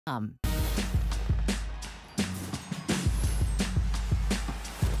And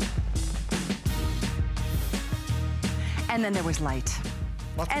then there was light.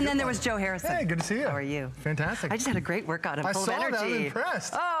 And then there was Joe Harrison. Hey, good to see you. How are you? Fantastic. I just had a great workout. I'm full of energy. I saw that. I'm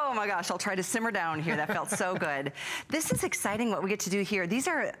impressed. Oh my gosh, I'll try to simmer down here. That felt so good. This is exciting what we get to do here. These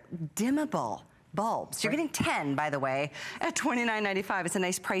are dimmable bulbs. You're getting 10, by the way, at $29.95. It's a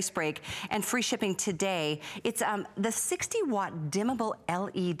nice price break and free shipping today. It's the 60-watt dimmable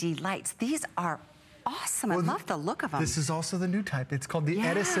LED lights. These are awesome. Well, I love the look of them. This is also the new type. It's called the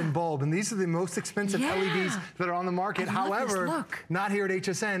Edison bulb, and these are the most expensive LEDs that are on the market. However, not here at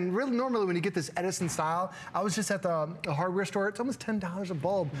HSN. Really, normally when you get this Edison style, I was just at the hardware store. It's almost $10 a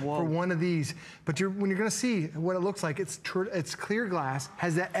bulb for one of these. But when you're going to see what it looks like, it's clear glass,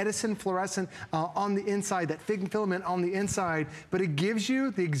 has that Edison fluorescent on the inside, that filament on the inside, but it gives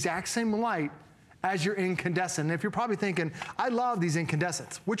you the exact same light as your incandescent. And if you're probably thinking, I love these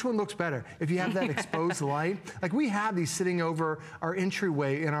incandescents, which one looks better? If you have that exposed light, like we have these sitting over our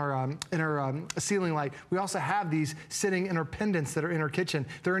entryway in our ceiling light. We also have these sitting in our pendants that are in our kitchen.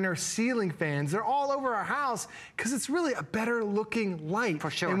 They're in our ceiling fans. They're all over our house because it's really a better looking light.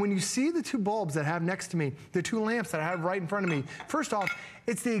 For sure. And when you see the two bulbs that I have next to me, the two lamps that I have right in front of me, first off,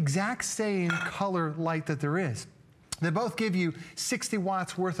 it's the exact same color light that there is. They both give you 60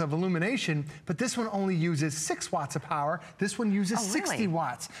 watts worth of illumination, but this one only uses 6 watts of power. This one uses 60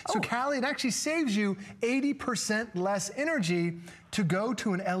 watts. So Callie, it actually saves you 80% less energy to go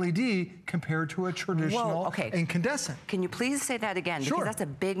to an LED compared to a traditional incandescent. Can you please say that again? Sure. Because that's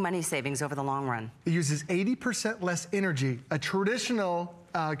a big money savings over the long run. It uses 80% less energy. A traditional,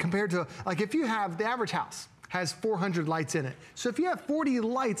 compared to, like if you have the average house, has 400 lights in it. So if you have 40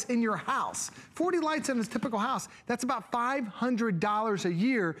 lights in your house, 40 lights in a typical house, that's about $500 a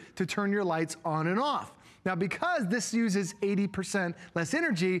year to turn your lights on and off. Now, because this uses 80% less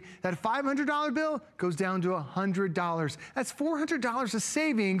energy, that $500 bill goes down to $100. That's $400 of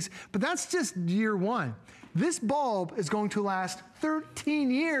savings, but that's just year one. This bulb is going to last 13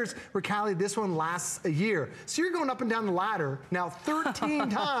 years, where Callie, this one lasts a year. So you're going up and down the ladder now 13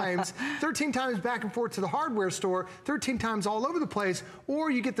 times, 13 times back and forth to the hardware store, 13 times all over the place, or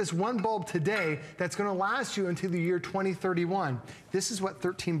you get this one bulb today that's gonna last you until the year 2031. This is what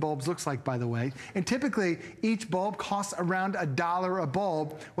 13 bulbs looks like, by the way. And typically, each bulb costs around $1 a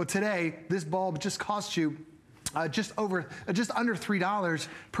bulb. Well, today, this bulb just costs you just under $3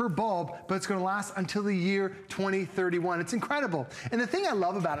 per bulb, but it's gonna last until the year 2031. It's incredible. And the thing I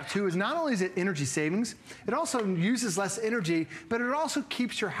love about it too is not only is it energy savings, it also uses less energy, but it also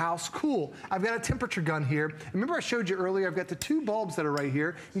keeps your house cool. I've got a temperature gun here. Remember I showed you earlier, I've got the two bulbs that are right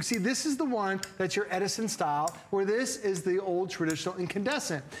here. You can see this is the one that's your Edison style, where this is the old traditional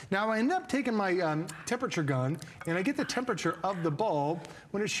incandescent. Now I end up taking my temperature gun and I get the temperature of the bulb.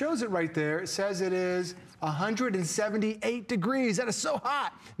 When it shows it right there, it says it is 178 degrees. That is so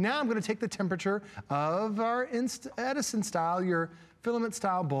hot. Now I'm gonna take the temperature of our Edison style, your filament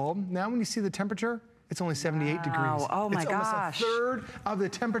style bulb. Now when you see the temperature, it's only 78 degrees. Oh my gosh. It's almost a third of the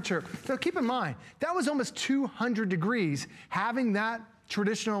temperature. So keep in mind, that was almost 200 degrees having that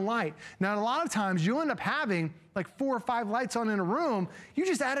traditional light. Now, a lot of times you'll end up having like 4 or 5 lights on in a room. You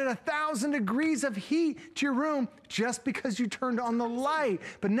just added 1,000 degrees of heat to your room just because you turned on the light.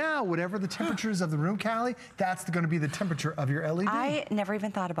 But now, whatever the temperature is of the room, Callie, that's gonna be the temperature of your LED. I never even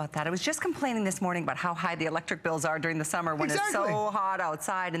thought about that. I was just complaining this morning about how high the electric bills are during the summer when it's so hot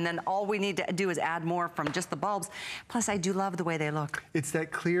outside, and then all we need to do is add more from just the bulbs. Plus, I do love the way they look. It's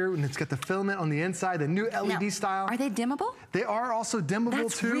that clear, and it's got the filament on the inside, the new LED style. Are they dimmable? They are also dimmable too.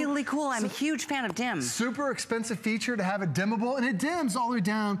 That's really cool. I'm a huge fan of dim. Super expensive feature to have it dimmable, and it dims all the way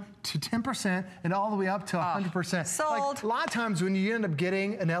down to 10% and all the way up to 100%. Sold. Like, a lot of times when you end up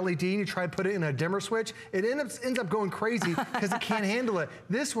getting an LED and you try to put it in a dimmer switch, it ends up going crazy because it can't handle it.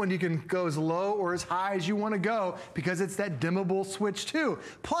 This one you can go as low or as high as you want to go because it's that dimmable switch too.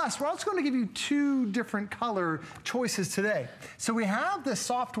 Plus, we're also going to give you 2 different color choices today. So we have the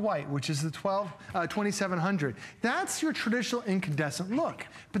soft white, which is the 2700. That's your traditional incandescent look.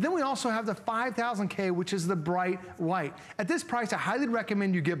 But then we also have the 5000K, which is the bright white. At this price, I highly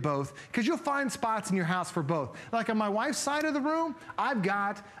recommend you get both because you'll find spots in your house for both. Like on my wife's side of the room, I've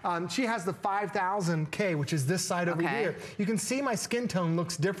got, she has the 5000K, which is this side over here. You can see my skin tone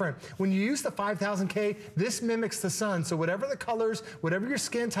looks different. When you use the 5000K, this mimics the sun. So whatever the colors, whatever your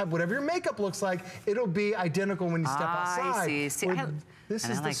skin type, whatever your makeup looks like, it'll be identical when you step outside. I see. This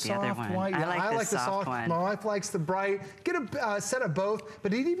and is I like the soft other one. white. Yeah, I like the soft one. My wife likes the bright. Get a set of both,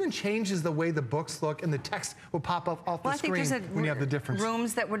 but it even changes the way the books look, and the text will pop up off the screen when you have the difference.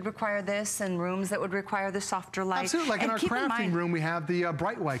 Rooms that would require this, and rooms that would require the softer light. Absolutely, like in our crafting room, we have the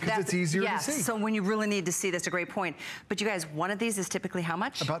bright white because it's easier to see. So when you really need to see, that's a great point. But you guys, one of these is typically how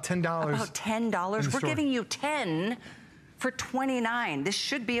much? About $10. About $10. We're giving you 10 for $29. This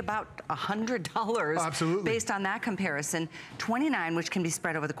should be about $100. Absolutely. Based on that comparison. $29, which can be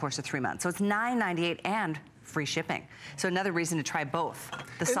spread over the course of 3 months. So it's $9.98 and free shipping. So another reason to try both,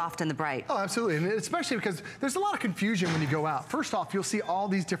 the soft and the bright. Oh, absolutely, and especially because there's a lot of confusion when you go out. First off, you'll see all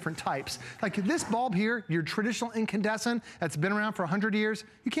these different types. Like this bulb here, your traditional incandescent that's been around for 100 years,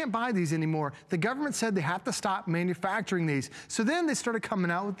 you can't buy these anymore. The government said they have to stop manufacturing these. So then they started coming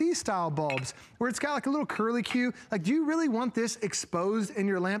out with these style bulbs where it's got like a little curly Q. Like, do you really want this exposed in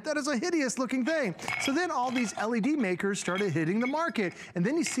your lamp? That is a hideous looking thing. So then all these LED makers started hitting the market. And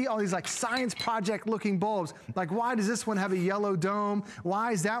then you see all these like science project looking bulbs. Like, why does this one have a yellow dome?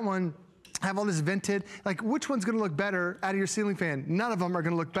 Why is that one have all this vented? Like, which one's gonna look better out of your ceiling fan? None of them are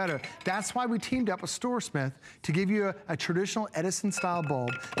gonna look better. That's why we teamed up with StoreSmith to give you a traditional Edison style bulb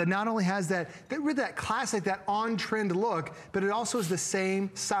that not only has that classic, that on-trend look, but it also is the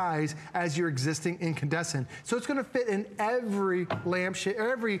same size as your existing incandescent. So it's gonna fit in every lampshade, or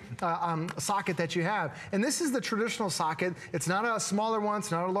every socket that you have. And this is the traditional socket. It's not a smaller one,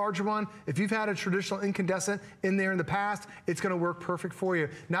 it's not a larger one. If you've had a traditional incandescent in there in the past, it's gonna work perfect for you.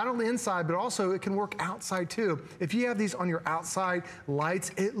 Not only inside, but also it can work outside too. If you have these on your outside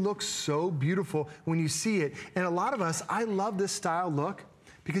lights, it looks so beautiful when you see it. And a lot of us, I love this style look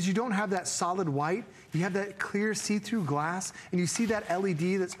because you don't have that solid white. You have that clear see-through glass, and you see that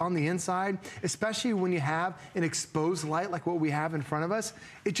LED that's on the inside, especially when you have an exposed light like what we have in front of us.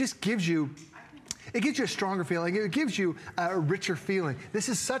 It just gives you a stronger feeling. It gives you a richer feeling. This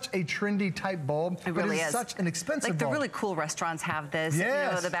is such a trendy type bulb. It really is. Such an expensive bulb. Like the really cool restaurants have this. Yes.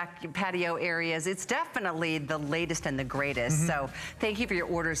 You know, the back patio areas. It's definitely the latest and the greatest. So thank you for your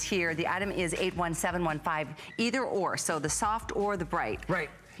orders here. The item is 81715, either or. So the soft or the bright. Right.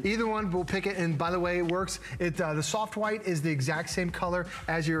 Either one, we'll pick it, and by the way, it works. The soft white is the exact same color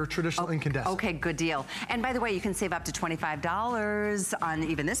as your traditional incandescent. Okay, good deal. And by the way, you can save up to $25 on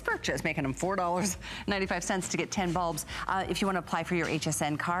even this purchase, making them $4.95 to get 10 bulbs. If you want to apply for your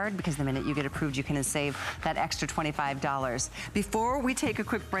HSN card, because the minute you get approved, you can save that extra $25. Before we take a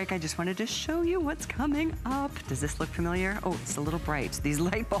quick break, I just wanted to show you what's coming up. Does this look familiar? Oh, it's a little bright. These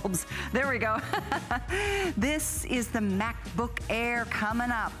light bulbs. There we go. This is the MacBook Air coming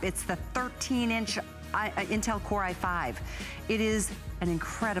up. It's the 13-inch Intel Core i5. It is an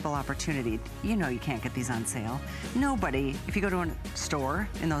incredible opportunity. You know you can't get these on sale. Nobody, if you go to a store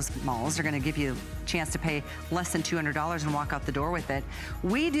in those malls, are gonna give you a chance to pay less than $200 and walk out the door with it.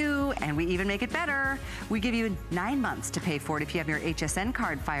 We do, and we even make it better. We give you 9 months to pay for it if you have your HSN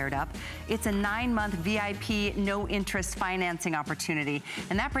card fired up. It's a 9-month VIP, no interest financing opportunity.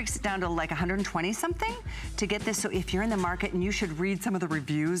 And that breaks it down to like 120 something to get this. So if you're in the market, and you should read some of the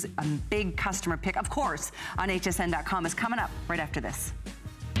reviews, a big customer pick, of course, on hsn.com is coming up right after this.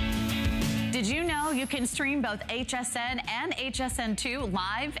 Did you know you can stream both HSN and HSN2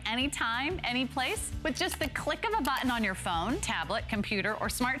 live anytime, any place? With just the click of a button on your phone, tablet, computer, or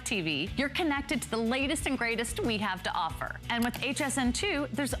smart TV, you're connected to the latest and greatest we have to offer. And with HSN2,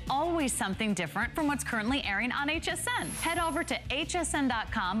 there's always something different from what's currently airing on HSN. Head over to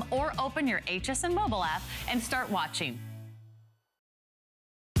hsn.com or open your HSN mobile app and start watching.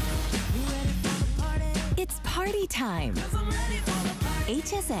 It's party time.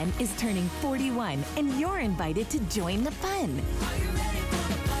 HSN is turning 41, and you're invited to join the fun.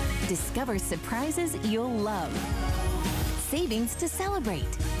 Discover surprises you'll love, savings to celebrate,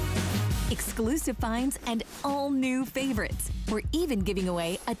 exclusive finds, and all new favorites. We're even giving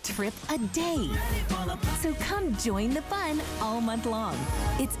away a trip a day. So come join the fun all month long.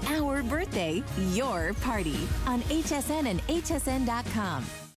 It's our birthday, your party on HSN and hsn.com.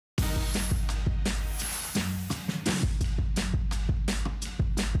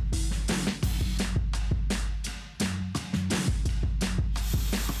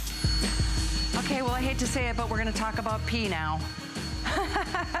 Okay, well, I hate to say it, but we're gonna talk about pee now.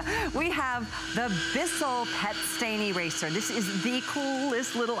 We have the Bissell Pet Stain Eraser. This is the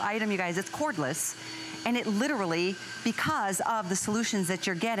coolest little item, you guys. It's cordless, and it literally, because of the solutions that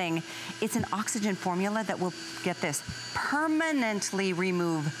you're getting, it's an oxygen formula that will, get this, permanently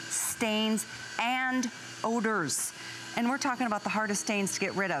remove stains and odors. And we're talking about the hardest stains to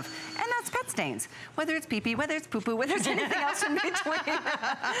get rid of. And that's pet stains. Whether it's pee-pee, whether it's poo-poo, whether it's anything else in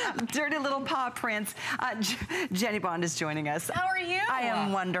between. Dirty little paw prints. Jenny Bond is joining us. How are you? I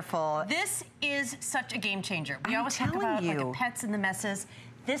am wonderful. This is such a game changer. We I'm always talk about telling like, you. the pets and the messes.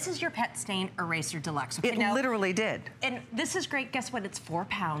 This is your Pet Stain Eraser Deluxe. Okay, It literally did. And this is great. Guess what? It's 4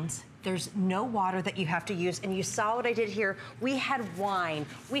 pounds. There's no water that you have to use. And you saw what I did here. We had wine.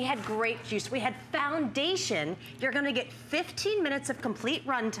 We had grape juice. We had foundation. You're going to get 15 minutes of complete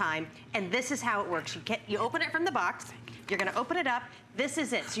run time. And this is how it works. You open it from the box. You're going to open it up. This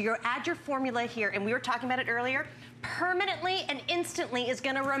is it. So you add your formula here. And we were talking about it earlier. Permanently and instantly is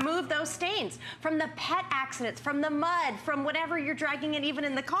going to remove those stains from the pet accidents, from the mud, from whatever you're dragging in, even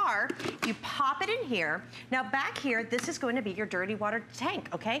in the car. You pop it in here. Now back here, this is going to be your dirty water tank,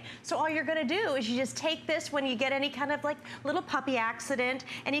 okay? So all you're going to do is you just take this when you get any kind of like little puppy accident,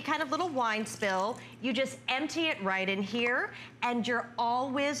 any kind of little wine spill, you just empty it right in here and you're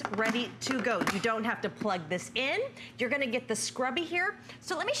always ready to go. You don't have to plug this in. You're going to get the scrubby here.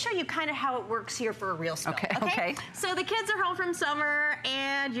 So let me show you kind of how it works here for a real spill. Okay. So the kids are home from summer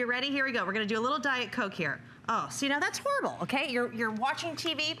and you're ready. Here we go. We're gonna do a little Diet Coke here. Oh, see, now that's horrible, okay? You're watching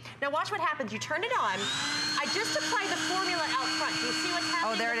TV. Now watch what happens. You turn it on. I just applied the formula out front. Do you see what's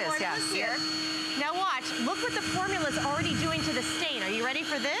happening? Oh, there it is, yeah. Here. Now watch, look what the formula's already doing to the stain. Are you ready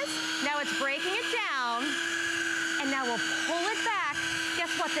for this? Now it's breaking it down. And now we'll pull it back.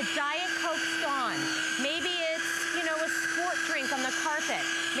 Guess what? The Diet Coke's gone. Maybe it's, you know, a sport drink on the carpet.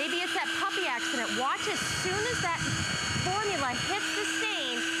 Maybe it's that puppy accident. Watch, as soon as that formula hits the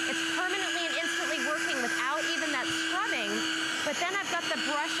stain, it's permanently and instantly working without even that scrubbing. But then I've got the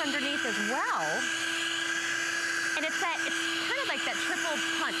brush underneath as well. And it's kind of like that triple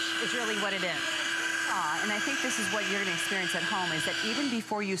punch is really what it is. And I think this is what you're gonna experience at home, is that even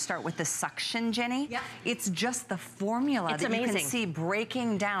before you start with the suction, Jenny, it's just the formula that you can see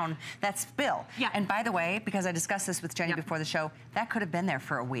breaking down that spill. And by the way, because I discussed this with Jenny before the show, that could have been there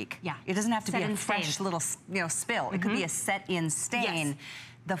for a week. It doesn't have to be a fresh little spill. It could be a set-in stain.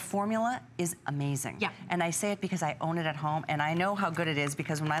 The formula is amazing. And I say it because I own it at home, and I know how good it is,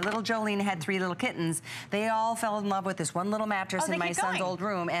 because when my little Jolene had 3 little kittens, they all fell in love with this one little mattress in my son's old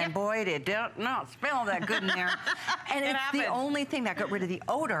room, and boy, did it not smell that good in there. And it's the only thing that got rid of the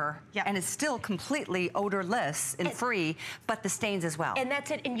odor, and it's still completely odorless and free, but the stains as well. And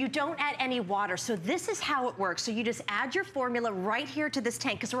that's it, and you don't add any water. So this is how it works. So you just add your formula right here to this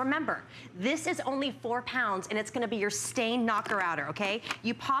tank, because remember, this is only 4 pounds, and it's gonna be your stain knocker-outer, okay?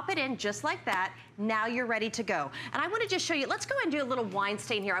 You pop it in just like that. Now you're ready to go. And I want to just show you, let's go and do a little wine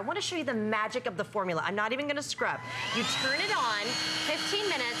stain here. I want to show you the magic of the formula. I'm not even going to scrub. You turn it on, 15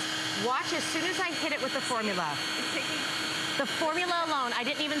 minutes. Watch as soon as I hit it with the formula. The formula alone, I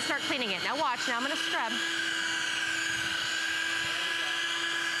didn't even start cleaning it. Now watch, now I'm going to scrub.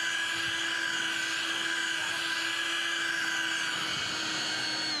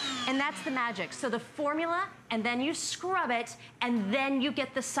 And that's the magic. So the formula, and then you scrub it, and then you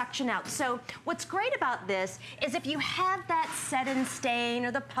get the suction out. So what's great about this is if you have that set-in stain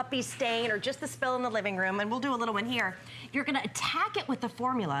or the puppy stain or just the spill in the living room, and we'll do a little one here, you're gonna attack it with the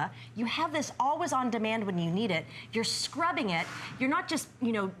formula. You have this always on demand when you need it. You're scrubbing it. You're not just,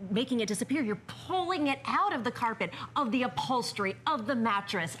 you know, making it disappear. You're pulling it out of the carpet, of the upholstery, of the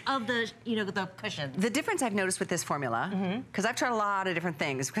mattress, of the, you know, the cushions. The difference I've noticed with this formula, because I've tried a lot of different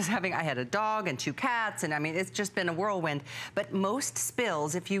things, because I had a dog and 2 cats, and I mean, it's just been a whirlwind. But most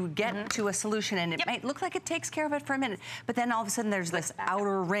spills, if you get to a solution, and it might look like it takes care of it for a minute, but then all of a sudden there's this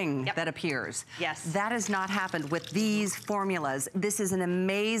outer ring that appears. That has not happened with these formulas. This is an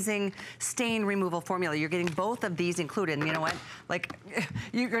amazing stain removal formula. You're getting both of these included, and you know what? Like,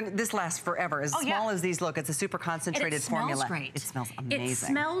 this lasts forever. As small as these look, it's a super concentrated formula. Great. It smells amazing. It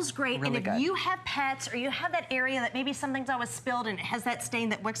smells great, really and if you have pets or you have that area that maybe something's always spilled and it has that stain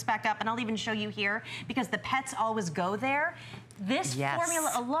that wicks back up, and I'll even show you here, because the pets always go there, this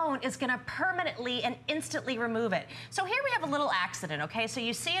formula alone is gonna permanently and instantly remove it. So here we have a little accident, okay? So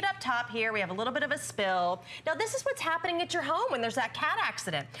you see it up top here, we have a little bit of a spill. Now this is what's happening at your home when there's that cat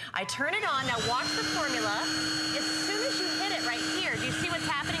accident. I turn it on, now watch the formula. As soon as you hit it right here, do you see what's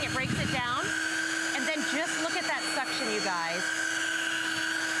happening? It breaks it down. And then just look at that suction, you guys.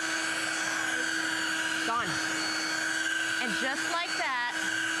 Gone. And just like that,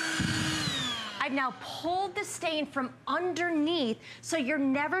 I've now pulled the stain from underneath, so you're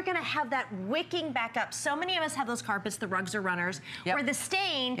never gonna have that wicking back up. So many of us have those carpets, the rugs or runners, where the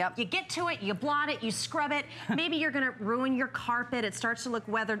stain, you get to it, you blot it, you scrub it, maybe you're gonna ruin your carpet, it starts to look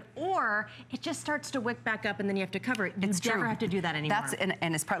weathered, or it just starts to wick back up and then you have to cover it. You never have to do that anymore.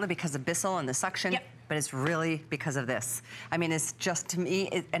 And it's partly because of Bissell and the suction. but it's really because of this. I mean, it's just, to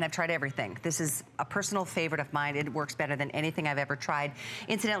me, and I've tried everything. This is a personal favorite of mine. It works better than anything I've ever tried.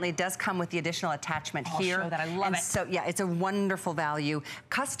 Incidentally, it does come with the additional attachment here. I'll show that, I love it. So yeah, it's a wonderful value.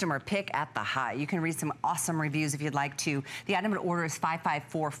 Customer pick at the high. You can read some awesome reviews if you'd like to. The item to order is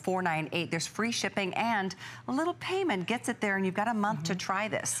 554498. There's free shipping and a little payment gets it there, and you've got a month to try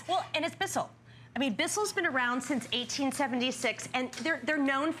this. Well, and it's Bissell. I mean, Bissell's been around since 1876, and they're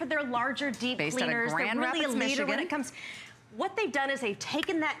known for their larger deep Based cleaners. out of Grand they're really Rapids, a leader Michigan. when it comes. What they've done is they've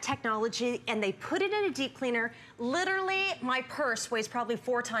taken that technology and they put it in a deep cleaner. Literally, my purse weighs probably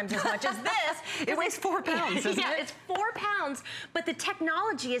 4 times as much as this. It weighs 4 pounds, doesn't yeah, it? it's 4 pounds, but the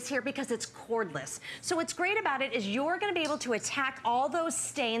technology is here because it's cordless. So what's great about it is you're gonna be able to attack all those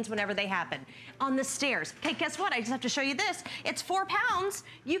stains whenever they happen. On the stairs. Okay, guess what? I just have to show you this. It's 4 pounds.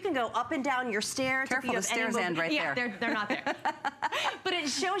 You can go up and down your stairs. Careful, the stairs end right there. Yeah, they're not there. But it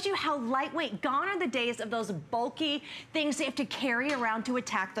shows you how lightweight. Gone are the days of those bulky things they have to carry around to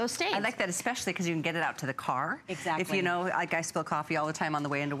attack those stains. I like that especially because you can get it out to the car. Exactly. If you know, like I spill coffee all the time on the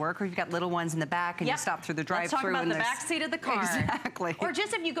way into work, or you've got little ones in the back and you stop through the drive-thru. Let's talk about and the back seat of the car. Exactly. Or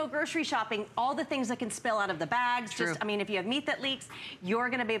just if you go grocery shopping, all the things that can spill out of the bags. True. Just, I mean, if you have meat that leaks, you're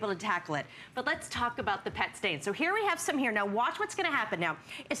gonna be able to tackle it. But let's talk about the pet stain. So here we have some here. Now watch what's gonna happen. Now,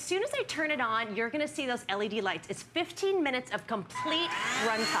 as soon as I turn it on, you're gonna see those LED lights. It's 15 minutes of complete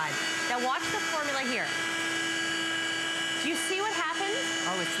runtime. Now watch the formula here. Do you see what happens?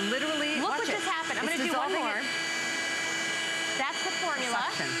 Oh, it's literally, Look watch what it. just happened. I'm It's gonna do one dissolving more. it. That's the formula.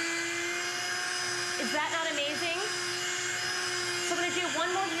 Suction. Is that not amazing? So I'm gonna do one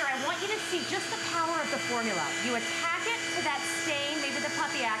more here. I want you to see just the power of the formula. You attack it to that stain, maybe the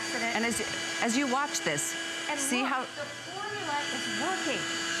puppy accident. And as you watch this, and see look, how the formula is working.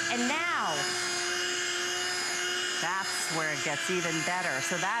 And now, that's where it gets even better.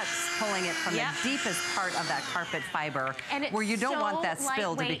 So that's pulling it from the deepest part of that carpet fiber, and it's where you don't so want that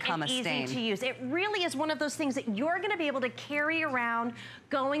spill to become a and stain. easy to use. It really is one of those things that you're gonna be able to carry around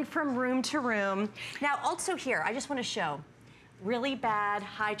going from room to room. Now also here, I just wanna show really bad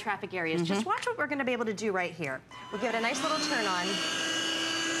high traffic areas. Just watch what we're gonna be able to do right here. We'll give it a nice little turn on.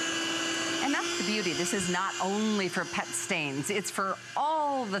 And that's the beauty. This is not only for pet stains. It's for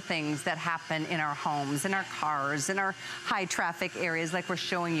all the things that happen in our homes, in our cars, in our high traffic areas like we're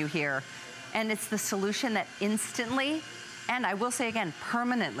showing you here. And it's the solution that instantly, and I will say again,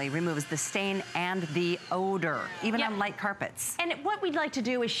 permanently removes the stain and the odor, even on light carpets. And what we'd like to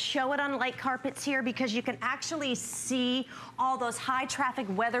do is show it on light carpets here because you can actually see all those high traffic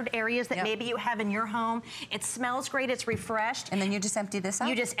weathered areas that maybe you have in your home. It smells great, it's refreshed. And then you just empty this out?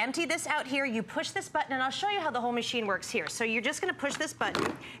 You just empty this out here, you push this button, and I'll show you how the whole machine works here. So you're just gonna push this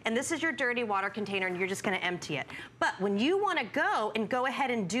button, and this is your dirty water container, and you're just gonna empty it. But when you wanna go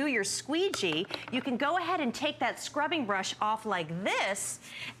ahead and do your squeegee, you can go ahead and take that scrubbing brush off like this,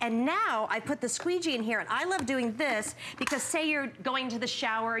 and now I put the squeegee in here, and I love doing this because say you're going to the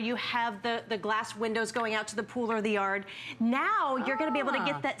shower, you have the glass windows going out to the pool or the yard. Now you're gonna be able to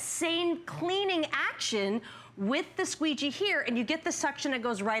get that same cleaning action with the squeegee here, and you get the suction that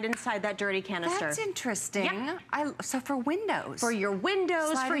goes right inside that dirty canister. That's interesting. Yeah. So for windows. For your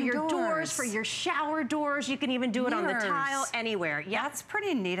windows, sliding for your doors, for your shower doors, you can even do it on the tile, anywhere. Yeah. That's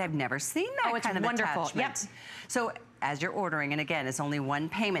pretty neat. I've never seen that kind of wonderful. attachment. So as you're ordering, and again, it's only one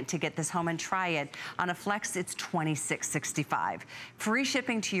payment to get this home and try it. On a Flex, it's $26.65. Free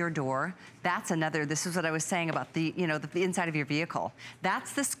shipping to your door. That's another, this is what I was saying about the, you know, the inside of your vehicle.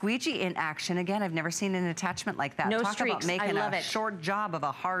 That's the squeegee in action. Again, I've never seen an attachment like that. No Talk streaks. about making I love a it. short job of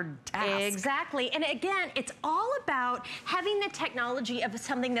a hard task. Exactly. And again, it's all about having the technology of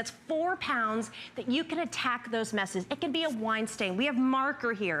something that's 4 pounds that you can attack those messes. It can be a wine stain. We have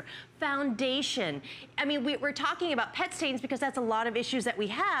marker here, foundation. I mean, we're talking about pet stains because that's a lot of issues that we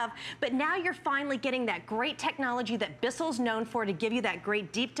have, but now you're finally getting that great technology that Bissell's known for to give you that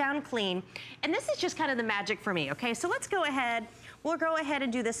great deep down clean. And this is just kind of the magic for me, okay? So let's go ahead. We'll go ahead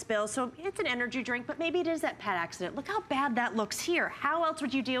and do this spill. So it's an energy drink, but maybe it is that pet accident. Look how bad that looks here. How else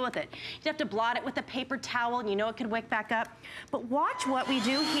would you deal with it? You'd have to blot it with a paper towel, and you know it could wake back up. But watch what we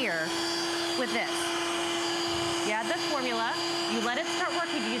do here with this. You add the formula, you let it start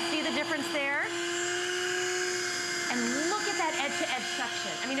working. Do you see the difference there? And look at that edge-to-edge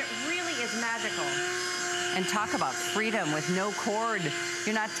suction. I mean, it really is magical. And talk about freedom with no cord.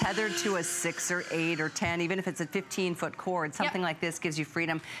 You're not tethered to a 6 or 8 or 10, even if it's a 15-foot cord. Something like this gives you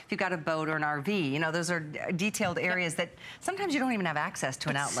freedom. If you've got a boat or an RV, you know, those are detailed areas that sometimes you don't even have access to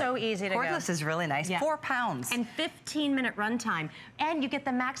an outlet. So easy to go. Cordless is really nice. 4 pounds. And 15-minute runtime. And you get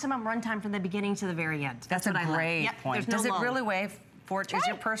the maximum runtime from the beginning to the very end. That's a great point. Does it really weigh Is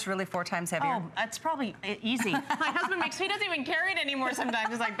your purse really 4 times heavier? Oh, that's probably easy. My husband makes me doesn't even carry it anymore sometimes.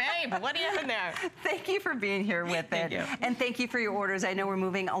 He's like, babe, what do you have in there? Thank you for being here with Thank it. you. And thank you for your orders. I know we're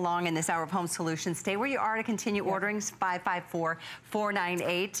moving along in this hour of home solutions. Stay where you are to continue ordering.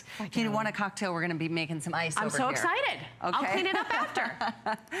 554-498. If you want a cocktail, we're going to be making some ice over here. I'm so excited. Okay. I'll clean it up after.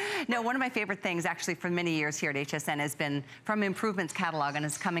 No, one of my favorite things actually for many years here at HSN has been from Improvements catalog, and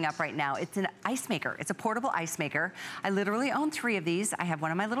it's coming up right now. It's an ice maker. It's a portable ice maker. I literally own 3 of these. I have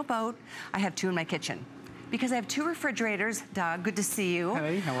one on my little boat. I have 2 in my kitchen. Because I have 2 refrigerators. Doug, good to see you.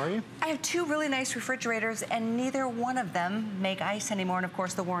 Hey, how are you? I have 2 really nice refrigerators, and neither one of them make ice anymore, and of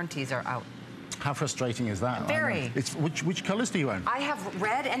course the warranties are out. How frustrating is that? Very. It's, which colours do you own? I have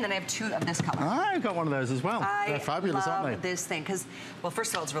red, and then I have 2 of this color. I've got one of those as well. They're fabulous, aren't they? I love this thing, because, well,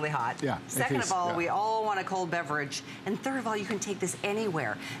 first of all, it's really hot. Yeah, Second it is, of all, yeah. we all want a cold beverage. And third of all, you can take this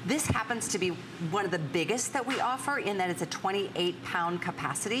anywhere. This happens to be one of the biggest that we offer in that it's a 28-pound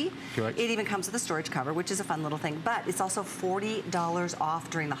capacity. Correct. It even comes with a storage cover, which is a fun little thing. But it's also $40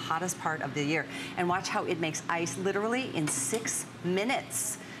 off during the hottest part of the year. And watch how it makes ice literally in 6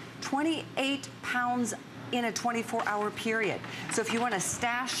 minutes. 28 pounds in a 24-hour period. So if you want to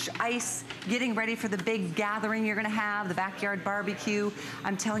stash ice, getting ready for the big gathering you're going to have, the backyard barbecue,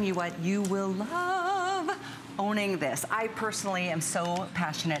 I'm telling you what, you will love owning this. I personally am so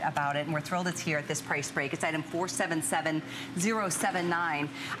passionate about it, and we're thrilled it's here at this price break. It's item 477079.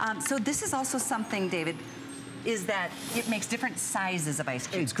 So this is also something, David, is that it makes different sizes of ice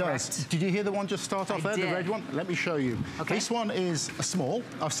cubes, It does. correct? Did you hear the one just start off there, did. the red one? Let me show you. Okay. This one is a small.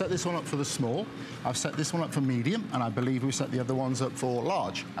 I've set this one up for the small. I've set this one up for medium, and I believe we set the other ones up for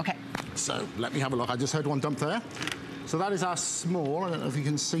large. Okay. So let me have a look. I just heard one dump there. So that is our small. I don't know if you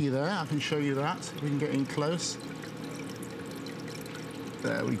can see there. I can show you that. We can get in close.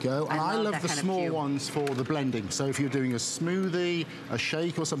 There we go. And I love the small ones for the blending. So if you're doing a smoothie, a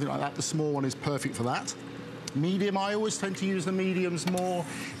shake or something like that, the small one is perfect for that. Medium, I always tend to use the mediums more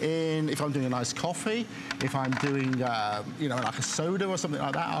in if I'm doing a nice coffee, if I'm doing, you know, like a soda or something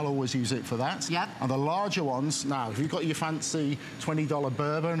like that, I'll always use it for that. Yep. And the larger ones, now, if you've got your fancy $20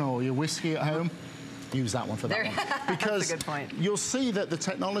 bourbon or your whiskey at home, use that one for that one. Because That's a good point. You'll see that the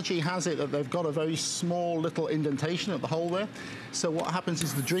technology has it that they've got a very small little indentation at the hole there. So what happens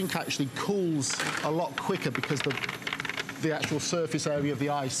is the drink actually cools a lot quicker because the actual surface area of the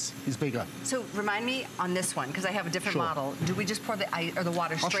ice is bigger. So remind me on this one, because I have a different model. Do we just pour the ice or the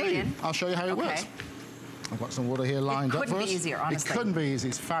water straight in? I'll show you how it works. I've got some water here lined up for us. It couldn't be easier, honestly. It couldn't be easy.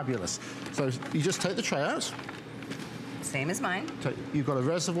 It's fabulous. So you just take the tray out. Same as mine. You've got a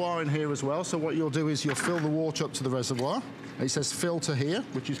reservoir in here as well. So what you'll do is you'll fill the water up to the reservoir. It says filter here,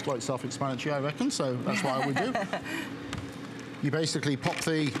 which is quite self-explanatory, I reckon. So that's what I would do. You basically pop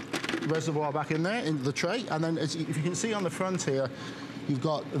the reservoir back in there into the tray, and then if you can see on the front here, you've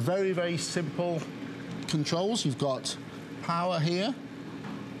got very, very simple controls. You've got power here.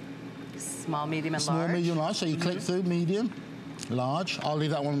 Small, medium, and Small, large. medium, large. So you click through medium, large. I'll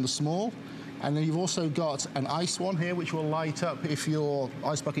leave that one on the small. And then you've also got an ice one here, which will light up if your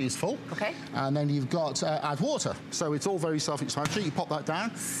ice bucket is full. Okay. And then you've got add water. So it's all very self-explanatory. You pop that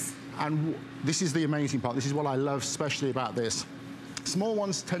down. And this is the amazing part. This is what I love especially about this. Small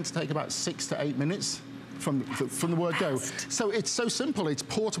ones tend to take about 6 to 8 minutes from the word go. So it's so simple. It's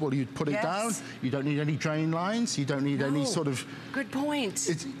portable. You put it down. You don't need any drain lines. You don't need any sort of... Good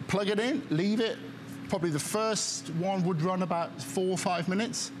point. Plug it in, leave it. Probably the first one would run about 4 or 5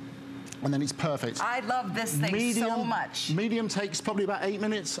 minutes. And then it's perfect. I love this thing so much. Medium takes probably about 8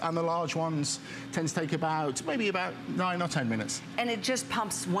 minutes, and the large ones tend to take maybe about 9 or 10 minutes. And it just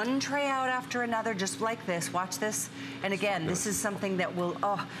pumps one tray out after another, just like this. Watch this. And again, this is something that will,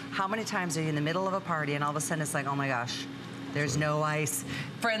 how many times are you in the middle of a party and all of a sudden it's like, oh my gosh, there's no ice.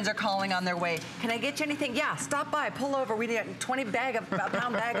 Friends are calling on their way. Can I get you anything? Yeah, stop by, pull over. We need a 20-pound bag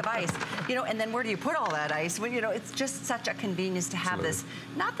of ice. You know, and then where do you put all that ice? When, you know, it's just such a convenience to have this.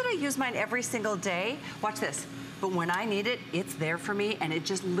 Not that I use mine every single day. Watch this. But when I need it, it's there for me, and it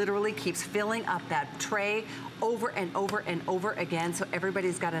just literally keeps filling up that tray over and over and over again, so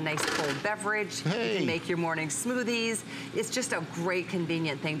everybody's got a nice cold beverage. You can make your morning smoothies. It's just a great,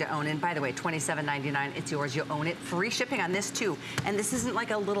 convenient thing to own. And by the way, $27.99, it's yours. You'll own it. Free shipping on this, too. And this isn't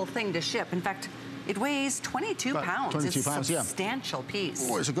like a little thing to ship. In fact, it weighs 22 pounds. 22 It's pounds, a substantial piece.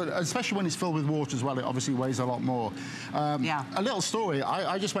 Oh, it's a good, especially when it's filled with water as well, it obviously weighs a lot more. A little story,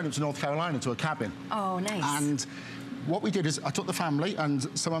 I just went up to North Carolina to a cabin. Oh, nice. And what we did is I took the family and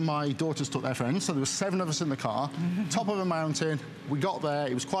some of my daughters took their friends, so there were 7 of us in the car, top of a mountain. We got there,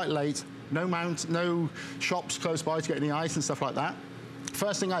 it was quite late, no shops close by to get any ice and stuff like that.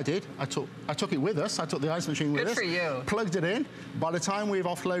 First thing I did, I took it with us. I took the ice machine with us. Good for you. Plugged it in. By the time we've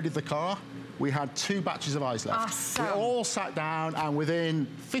offloaded the car, we had 2 batches of ice left. Awesome. We all sat down, and within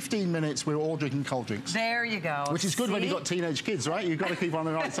 15 minutes, we were all drinking cold drinks. There you go. Which is good when you've got teenage kids, right? You've got to keep on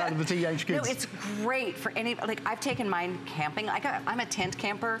the right side of the teenage kids. No, it's great for any, like I've taken mine camping. I'm a tent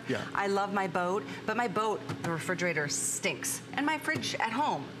camper. Yeah. I love my boat, but my boat, the refrigerator stinks. And my fridge at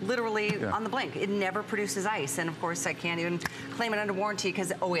home, literally on the blink. It never produces ice. And of course, I can't even claim it under warranty because,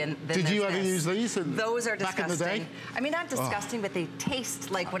 and then Did you ever use these? Those are disgusting. Back in the day? I mean, not disgusting, but they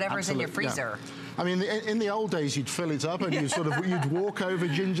taste like whatever's in your freezer. Yeah. I mean, in the old days, you'd fill it up and you'd walk over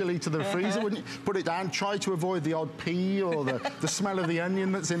gingerly to the freezer, wouldn't you? Put it down, try to avoid the odd pea or the smell of the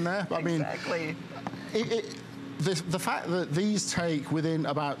onion that's in there. I mean, exactly. The fact that these take within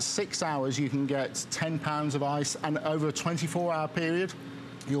about 6 hours, you can get 10 pounds of ice, and over a 24-hour period,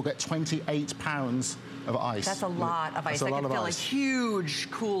 you'll get 28 pounds of ice. That's a lot of ice. I can fill a huge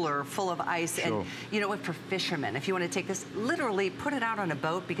cooler full of ice. Sure. And you know what, for fishermen, if you want to take this, literally put it out on a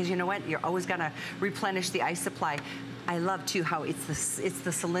boat, because you know what, you're always going to replenish the ice supply. I love too how it's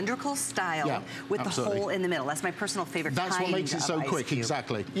the cylindrical style with the hole in the middle. That's my personal favorite. That's what makes it so quick,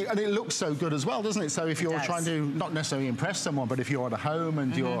 exactly. And it looks so good as well, doesn't it? So if you're trying to not necessarily impress someone, but if you're at a home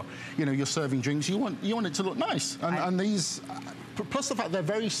and you're serving drinks, you want it to look nice. And these. Plus the fact they're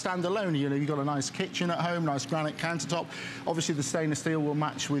very standalone. You know, you've got a nice kitchen at home, nice granite countertop. Obviously, the stainless steel will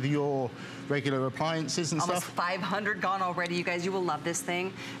match with your regular appliances and Almost stuff. 500 gone already, you guys. You will love this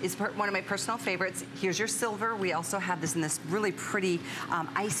thing. It's one of my personal favorites. Here's your silver. We also have this in this really pretty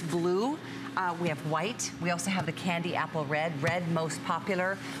ice blue. We have white. We also have the candy apple red. Red, most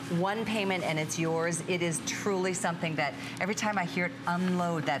popular. One payment and it's yours. It is truly something that every time I hear it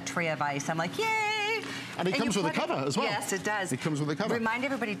unload that tray of ice, I'm like, yay! And it comes with a cover as well. Yes, it does. It comes with a cover. Remind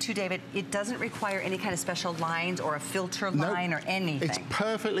everybody too, David, it doesn't require any kind of special lines or a filter line or anything. It's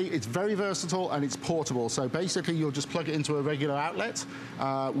very versatile and it's portable. So basically you'll just plug it into a regular outlet,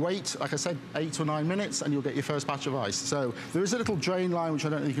 wait, like I said, 8 or 9 minutes and you'll get your first batch of ice. So there is a little drain line, which I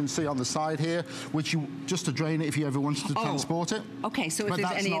don't know if you can see on the side here, which just to drain it if you ever wanted to transport it. Okay, so if but there's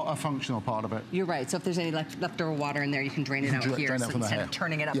that's any... not a functional part of it. You're right. So if there's any leftover water in there, you can drain it out here instead of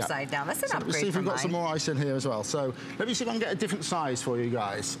turning it upside down. That's an upgrade. Let's see if we've got some more ice in here as well. So let me see if I can get a different size for you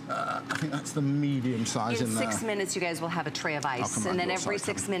guys. I think that's the medium size in there. In 6 minutes, you guys will have a tray of ice. And then every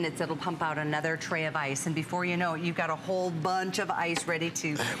 6 minutes, it'll pump out another tray of ice. And before you know it, you've got a whole bunch of ice ready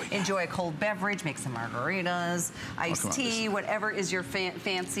to enjoy a cold beverage, make some margaritas, iced tea, whatever is your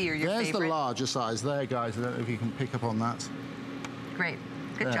fancy or your favorite. There's the larger size there, guys. I don't know if you can pick up on that. Great.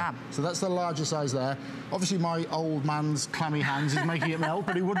 Good job. So that's the larger size there. Obviously, my old man's clammy hands is making it melt,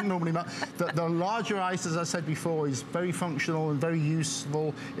 but he wouldn't normally melt. The larger ice, as I said before, is very functional and very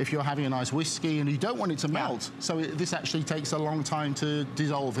useful if you're having a nice whiskey and you don't want it to melt. So this actually takes a long time to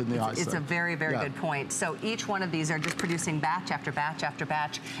dissolve in the ice. It's a very, very good point. So each one of these are just producing batch after batch after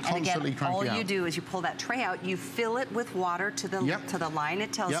batch. And again, all you do is you pull that tray out, you fill it with water to the line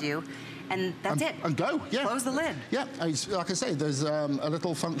it tells you. And that's it. And go, Close the lid. Yeah, like I say, there's a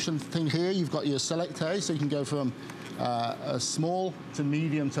little function thing here. You've got your select tray, so you can go from a small to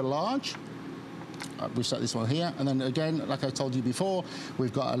medium to large. We've set this one here, and then again, like I told you before,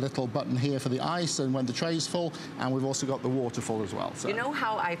 we've got a little button here for the ice and when the tray's full, and we've also got the water full as well. So. You know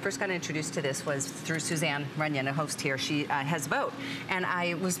how I first got introduced to this was through Suzanne Runyon, a host here. She has a boat, and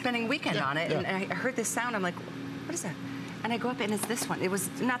I was spending a weekend on it, and I heard this sound. I'm like, what is that? And I go up and it's this one. It was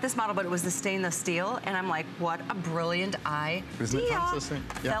not this model, but it was the stainless steel. And I'm like, what a brilliant idea. Isn't it fantastic?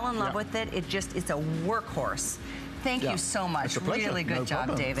 Fell in love with it. It's a workhorse. Thank you so much. Really good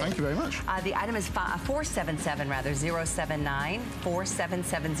job, David. Thank you very much. The item is 477-079,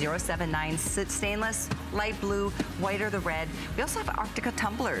 477-079, stainless, light blue, white or the red. We also have Arctica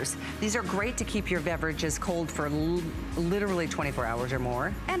tumblers. These are great to keep your beverages cold for literally 24 hours or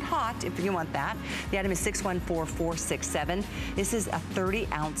more, and hot if you want that. The item is 614467. This is a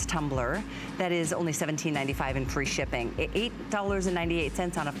 30-ounce tumbler that is only $17.95 in free shipping.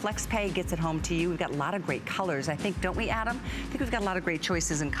 $8.98 on a flex pay gets it home to you. We've got a lot of great colors. I think, don't we, Adam? I think we've got a lot of great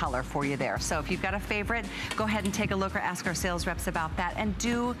choices in color for you there. So if you've got a favorite, go ahead and take a look or ask our sales reps about that. And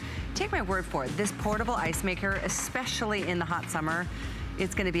take my word for it, this portable ice maker, especially in the hot summer,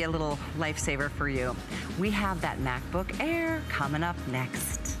 it's going to be a little lifesaver for you. We have that MacBook Air coming up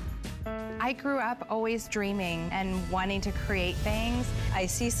next. I grew up always dreaming and wanting to create things. I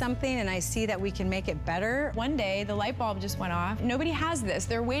see something and I see that we can make it better. One day, the light bulb just went off. Nobody has this.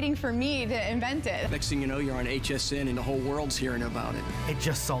 They're waiting for me to invent it. Next thing you know, you're on HSN and the whole world's hearing about it. It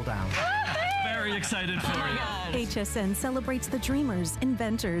just sold out. very excited for it. HSN celebrates the dreamers,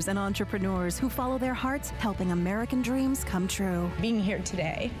 inventors, and entrepreneurs who follow their hearts, helping American dreams come true. Being here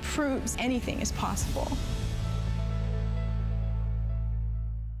today proves anything is possible.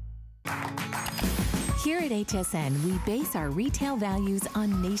 Here at HSN, we base our retail values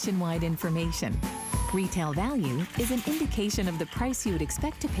on nationwide information. Retail value is an indication of the price you would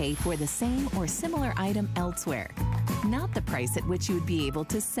expect to pay for the same or similar item elsewhere, not the price at which you would be able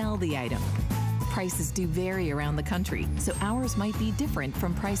to sell the item. Prices do vary around the country, so ours might be different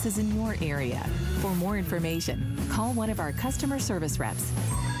from prices in your area. For more information, call one of our customer service reps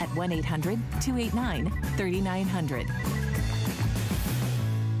at 1-800-289-3900.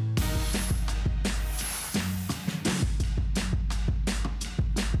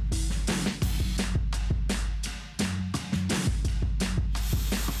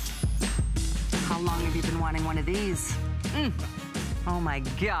 One of these. Oh my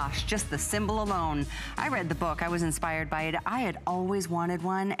gosh, just the symbol alone. I read the book, I was inspired by it. I had always wanted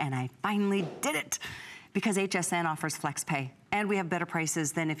one and I finally did it because HSN offers flex pay and we have better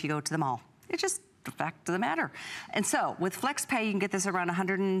prices than if you go to the mall. It's just the fact of the matter. And so with flex pay, you can get this around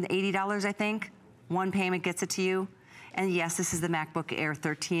 $180, I think. One payment gets it to you. And yes, this is the MacBook Air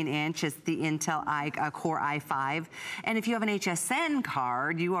 13-inch. It's the Intel Core i5. And if you have an HSN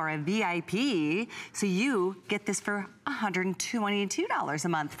card, you are a VIP, so you get this for $122 a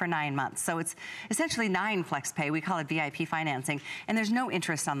month for 9 months. So it's essentially 9 flex pay. We call it VIP financing. And there's no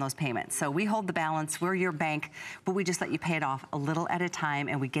interest on those payments. So we hold the balance. We're your bank, but we just let you pay it off a little at a time,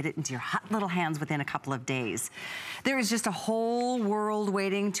 and we get it into your hot little hands within a couple of days. There is just a whole world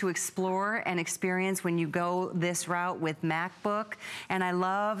waiting to explore and experience when you go this route with MacBook. And I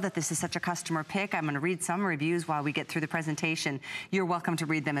love that this is such a customer pick. I'm going to read some reviews while we get through the presentation. You're welcome to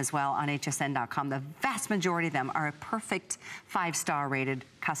read them as well on hsn.com. The vast majority of them are a perfect 5-star rated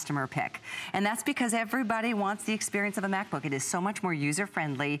customer pick. And that's because everybody wants the experience of a MacBook. It is so much more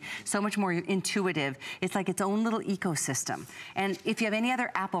user-friendly, so much more intuitive. It's like its own little ecosystem. And if you have any other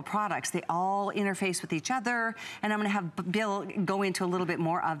Apple products, they all interface with each other. And I'm going to have Bill go into a little bit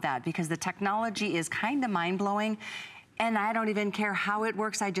more of that because the technology is kind of mind-blowing. And I don't even care how it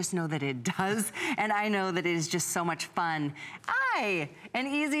works, I just know that it does. And I know that it is just so much fun. And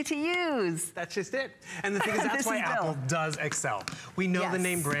easy to use. That's just it. And the thing is, that's why Apple does excel. We know the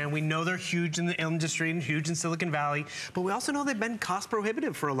name brand, we know they're huge in the industry and huge in Silicon Valley, but we also know they've been cost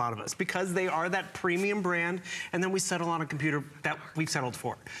prohibitive for a lot of us because they are that premium brand, and then we settle on a computer that we've settled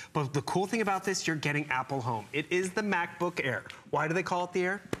for. But the cool thing about this, you're getting Apple Home. It is the MacBook Air. Why do they call it the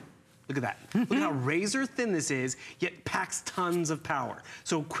Air? Look at that. Look at how razor thin this is, yet packs tons of power.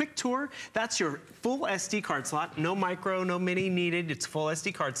 So quick tour, that's your full SD card slot. No micro, no mini needed. It's full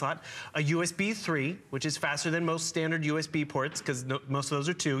SD card slot. A USB 3, which is faster than most standard USB ports because most of those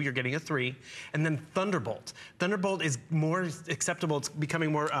are 2. You're getting a 3. And then Thunderbolt. Thunderbolt is more acceptable. It's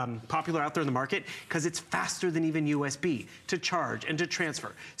becoming more popular out there in the market because it's faster than even USB to charge and to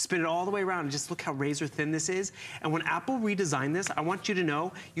transfer. Spin it all the way around and just look how razor thin this is. And when Apple redesigned this, I want you to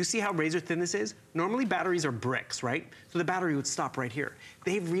know, you see how razor thin this is? Normally batteries are bricks, right? So the battery would stop right here.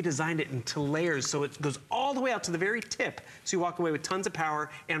 They've redesigned it into layers so it goes all the way out to the very tip so you walk away with tons of power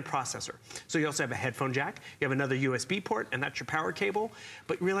and processor. So you also have a headphone jack, you have another USB port, and that's your power cable,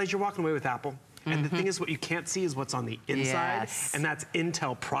 but realize you're walking away with Apple. And the thing is, what you can't see is what's on the inside, and that's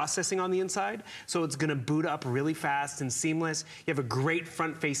Intel processing on the inside. So it's gonna boot up really fast and seamless. You have a great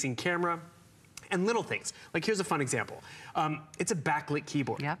front-facing camera. And little things, like here's a fun example. It's a backlit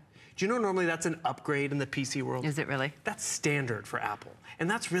keyboard. Yep. Do you know normally that's an upgrade in the PC world? Is it really? That's standard for Apple. And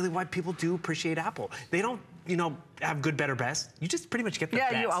that's really why people do appreciate Apple. They don't, you know, have good, better, best. You just pretty much get the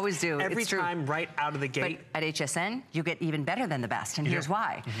best. Yeah, you always do. Every time right out of the gate. But at HSN, you get even better than the best, and here's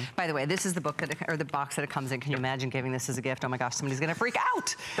why. By the way, this is the book that or the box that it comes in. Can you imagine giving this as a gift? Oh my gosh, somebody's gonna freak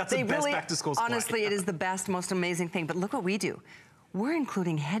out. That's the best back to school supply. Honestly, it is the best, most amazing thing. But look what we do. We're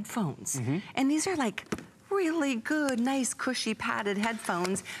including headphones. And these are like really good, nice, cushy, padded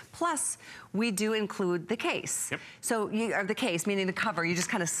headphones. Plus, we do include the case. So, the case, meaning the cover, you just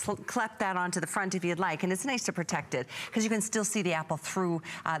kind of clap that onto the front if you'd like, and it's nice to protect it, because you can still see the Apple through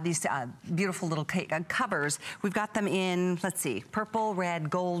these beautiful little covers. We've got them in, let's see, purple, red,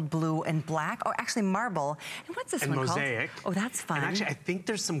 gold, blue, and black. Oh, actually marble. And what's this one called? Mosaic. Oh, that's fun. And actually, I think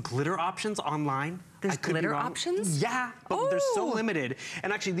there's some glitter options online. There's glitter options? Yeah, but they're so limited.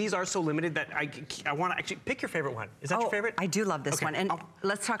 And actually, these are so limited that I want to actually pick your favorite one. Is that your favorite? I do love this one. And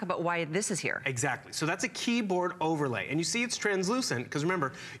let's talk about why this is here. Exactly. So that's a keyboard overlay. And you see it's translucent, because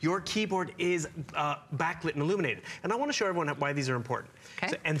remember, your keyboard is backlit and illuminated. And I want to show everyone why these are important.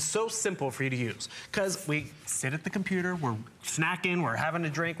 Okay. And so simple for you to use. Because we sit at the computer, we're snacking, we're having a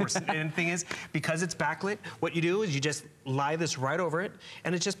drink, and the thing is, because it's backlit, what you do is you just lie this right over it,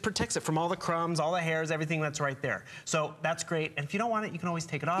 and it just protects it from all the crumbs, all the hairs, everything that's right there. So that's great. And if you don't want it, you can always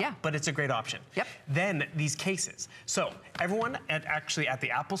take it off, but it's a great option. Yep. Then these cases. So everyone actually at the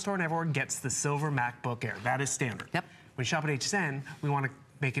Apple Store and everyone gets the silver MacBook Air. That is standard. Yep. When you shop at HSN, we want to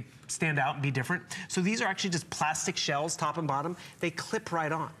make it stand out and be different. So these are actually just plastic shells, top and bottom. They clip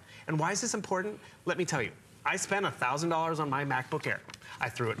right on. And why is this important? Let me tell you. I spent $1,000 on my MacBook Air. I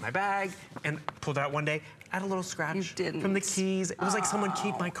threw it in my bag and pulled it out one day. I had a little scratch from the keys. It was like someone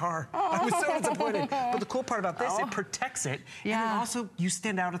keyed my car. I was so disappointed. But the cool part about this, it protects it. And then also, you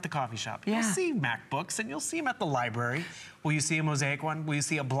stand out at the coffee shop. You'll see MacBooks, and you'll see them at the library. Will you see a mosaic one? Will you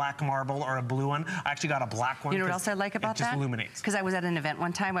see a black marble or a blue one? I actually got a black one. You know what else I like about that? It just illuminates. Because I was at an event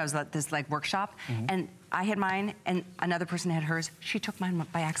one time. I was at this workshop, and I had mine, and another person had hers. She took mine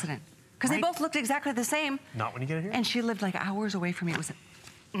by accident. Because they both looked exactly the same. Not when you get it here. And she lived like hours away from me. It was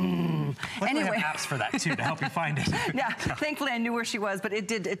Anyway, anyway, we have apps for that too to help you find it. Yeah, thankfully I knew where she was, but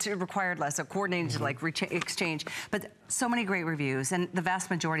it required less, so coordinated exchange. But so many great reviews, and the vast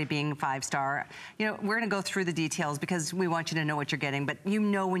majority being 5-star. You know, we're gonna go through the details because we want you to know what you're getting, but you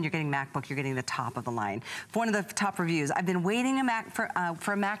know when you're getting MacBook, you're getting the top of the line. For one of the top reviews, I've been waiting for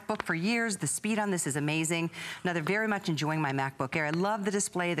a MacBook for years. The speed on this is amazing. Another very much enjoying my MacBook Air. I love the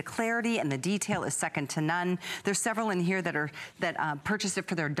display, the clarity and the detail is second to none. There's several in here that purchased it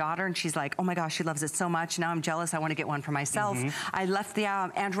for their daughter, and she's like, oh my gosh, she loves it so much. Now I'm jealous, I want to get one for myself. I left the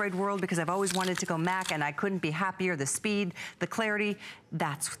Android world because I've always wanted to go Mac, and I couldn't be happier. The speed, the clarity,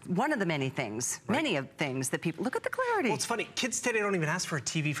 that's one of the many things, many of things that people, look at the clarity. Well, it's funny, kids today don't even ask for a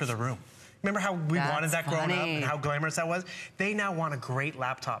TV for their room. Remember how we wanted that growing up and how glamorous that was? They now want a great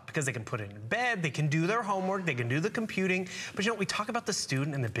laptop because they can put it in bed, they can do their homework, they can do the computing. But you know, we talk about the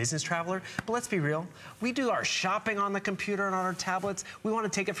student and the business traveler, but let's be real. We do our shopping on the computer and on our tablets. We want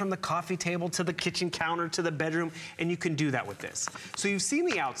to take it from the coffee table to the kitchen counter to the bedroom, and you can do that with this. So you've seen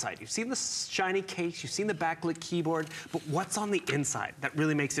the outside, you've seen the shiny case, you've seen the backlit keyboard, but what's on the inside that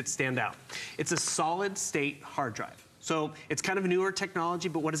really makes it stand out? It's a solid state hard drive. So it's kind of newer technology,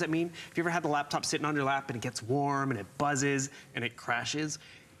 but what does that mean? If you ever had the laptop sitting on your lap and it gets warm and it buzzes and it crashes,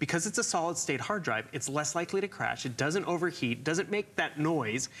 because it's a solid state hard drive, it's less likely to crash, it doesn't overheat, doesn't make that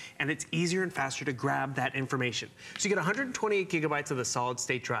noise, and it's easier and faster to grab that information. So you get 128 gigabytes of the solid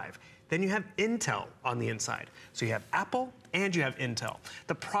state drive. Then you have Intel on the inside. So you have Apple and you have Intel.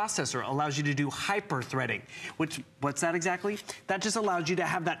 The processor allows you to do hyper-threading, what's that exactly? That just allows you to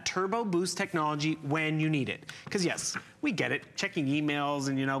have that turbo boost technology when you need it. Because yes, we get it, checking emails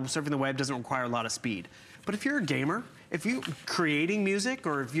and surfing the web doesn't require a lot of speed. But if you're a gamer, if you're creating music,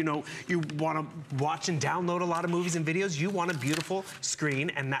 or if you want to watch and download a lot of movies and videos, you want a beautiful screen,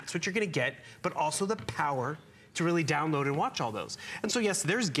 and that's what you're gonna get, but also the power to really download and watch all those. And so yes,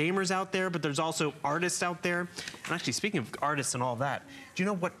 there's gamers out there, but there's also artists out there. And actually, speaking of artists and all that, do you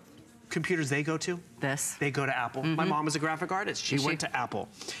know what computers they go to? This. They go to Apple. My mom is a graphic artist. She went to Apple.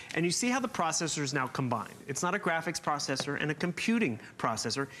 And you see how the processors now combine. It's not a graphics processor and a computing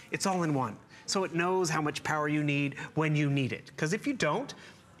processor. It's all in one. So it knows how much power you need when you need it. Because if you don't,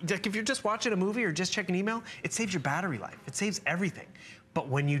 like if you're just watching a movie or just checking email, it saves your battery life. It saves everything. But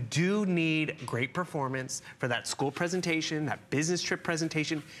when you do need great performance for that school presentation, that business trip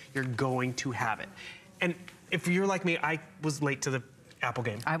presentation, you're going to have it. And if you're like me, I was late to the Apple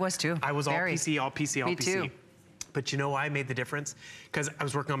game. I was too. I was all PC, all PC, all Me PC. too. But you know why I made the difference? Because I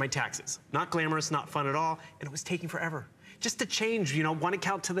was working on my taxes. Not glamorous, not fun at all, and it was taking forever. Just to change, one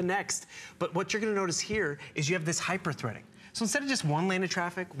account to the next. But what you're gonna notice here is you have this hyper-threading. So instead of just one lane of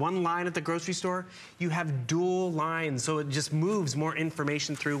traffic, one line at the grocery store, you have dual lines, so it just moves more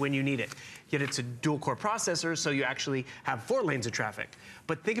information through when you need it. Yet it's a dual core processor, so you actually have 4 lanes of traffic.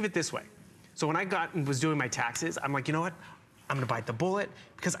 But think of it this way. So when I was doing my taxes, I'm like, you know what? I'm gonna bite the bullet,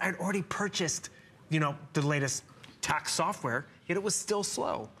 because I'd already purchased, the latest tax software, yet it was still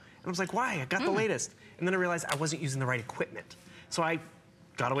slow. And I was like, why? I got the latest. And then I realized I wasn't using the right equipment. So I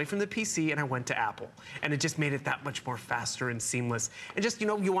got away from the PC and I went to Apple. And it just made it that much more faster and seamless. And just, you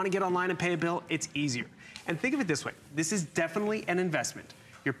want to get online and pay a bill, it's easier. And think of it this way. This is definitely an investment.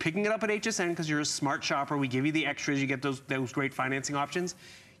 You're picking it up at HSN because you're a smart shopper. We give you the extras. You get those great financing options.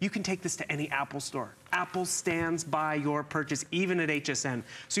 You can take this to any Apple store. Apple stands by your purchase, even at HSN.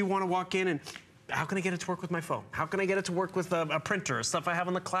 So you want to walk in and how can I get it to work with my phone? How can I get it to work with a printer, stuff I have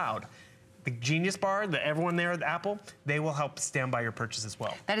on the cloud? The Genius Bar, everyone there at Apple, they will help stand by your purchase as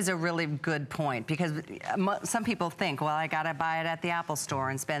well. That is a really good point, because some people think, well, I gotta buy it at the Apple Store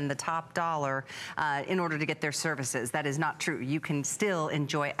and spend the top dollar in order to get their services. That is not true. You can still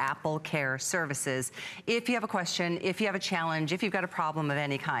enjoy Apple Care services if you have a question, if you have a challenge, if you've got a problem of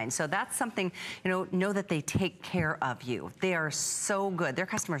any kind. So that's something, know that they take care of you. They are so good. Their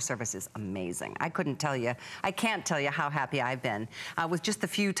customer service is amazing. I can't tell you how happy I've been with just the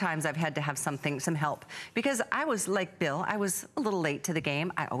few times I've had to have some help, because I was like Bill, I was a little late to the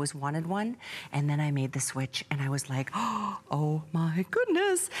game. I always wanted one, and then I made the switch and I was like, oh my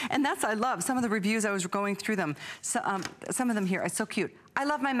goodness. And I love some of the reviews. I was going through them. So, some of them here are so cute. I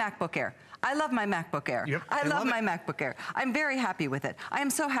love my MacBook Air. I love my MacBook Air. Yep, I love my MacBook Air. I'm very happy with it. I am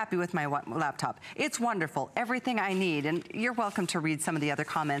so happy with my laptop. It's wonderful, everything I need. And you're welcome to read some of the other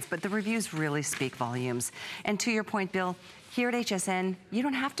comments, but the reviews really speak volumes. And to your point, Bill, here at HSN, you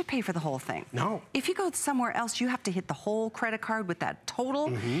don't have to pay for the whole thing. No. If you go somewhere else, you have to hit the whole credit card with that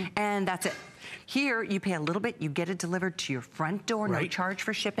total, and that's it. Here, you pay a little bit, you get it delivered to your front door, no charge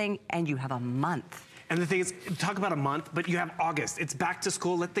for shipping, and you have a month. And the thing is, talk about a month, but you have August. It's back to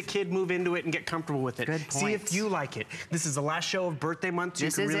school. Let the kid move into it and get comfortable with it. Good point. See if you like it. This is the last show of birthday month, so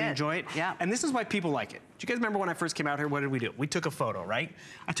you can really enjoy it. Yeah. And this is why people like it. Do you guys remember when I first came out here, what did we do? We took a photo, right?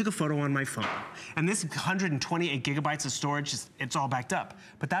 I took a photo on my phone. And this 128 gigabytes of storage, it's all backed up.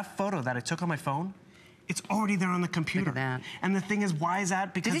 But that photo that I took on my phone, it's already there on the computer. Look at that. And the thing is, why is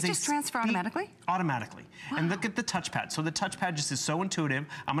that? Because did it just transfer automatically? Automatically. Wow. And look at the touchpad. So the touchpad just is so intuitive.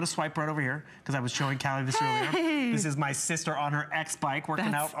 I'm gonna swipe right over here, because I was showing Callie this earlier. This is my sister on her X-Bike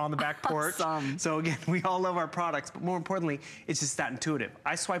working out on the back porch. Awesome. So again, we all love our products, but more importantly, it's just that intuitive.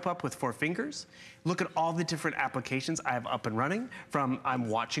 I swipe up with 4 fingers. Look at all the different applications I have up and running, from I'm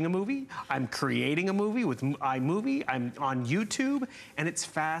watching a movie, I'm creating a movie with iMovie, I'm on YouTube, and it's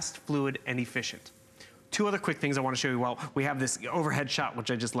fast, fluid, and efficient. 2 other quick things I want to show you while we have this overhead shot,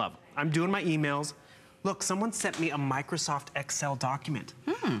 which I just love. I'm doing my emails. Look, someone sent me a Microsoft Excel document.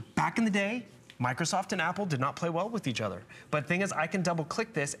 Back in the day, Microsoft and Apple did not play well with each other. But the thing is, I can double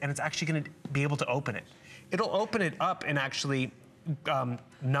click this and it's actually going to be able to open it. It'll open it up in actually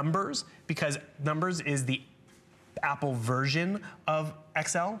Numbers, because Numbers is the Apple version of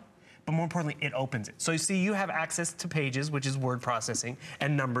Excel. But more importantly, it opens it. So you see, you have access to Pages, which is word processing,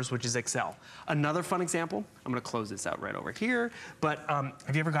 and Numbers, which is Excel. Another fun example, I'm gonna close this out right over here, but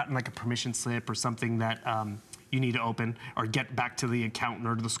have you ever gotten like a permission slip or something that you need to open or get back to the accountant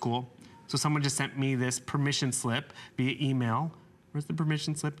or to the school? So someone just sent me this permission slip via email. Where's the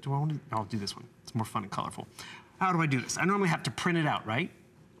permission slip? I'll do this one. It's more fun and colorful. How do I do this? I normally have to print it out, right?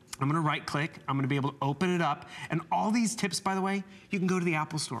 I'm gonna right click, I'm gonna be able to open it up, and all these tips, by the way, you can go to the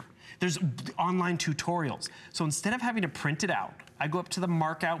Apple Store. There's online tutorials. So instead of having to print it out, I go up to the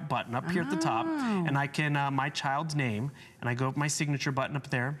mark out button up here at the top, and I can, my child's name, and I go up my signature button up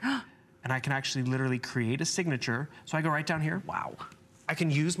there, and I can actually literally create a signature. So I go right down here. Wow. I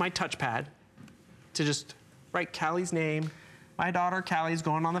can use my touchpad to just write Callie's name. My daughter, Callie's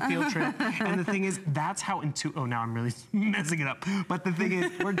going on the field trip. And the thing is, that's how oh, now I'm really messing it up. But the thing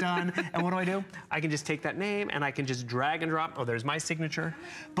is, we're done. And what do? I can just take that name and I can just drag and drop. Oh, there's my signature.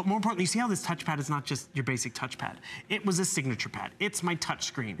 But more importantly, you see how this touchpad is not just your basic touchpad. It was a signature pad. It's my touch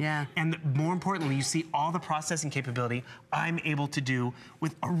screen. Yeah. And more importantly, you see all the processing capability I'm able to do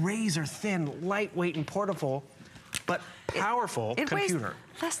with a razor thin, lightweight, and portable, but powerful computer.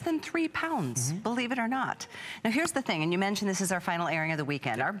 Weighs less than 3 pounds, believe it or not. Now here's the thing, and you mentioned this is our final airing of the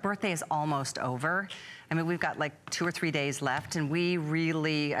weekend. Our birthday is almost over. I mean, we've got like 2 or 3 days left, and we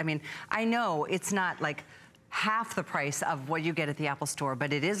really, I mean, I know it's not like half the price of what you get at the Apple Store,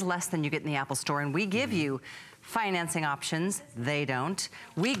 but it is less than you get in the Apple Store, and we give you financing options. They don't.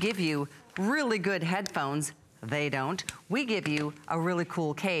 We give you really good headphones. They don't. We give you a really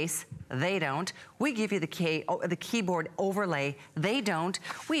cool case. They don't. We give you the keyboard overlay. They don't.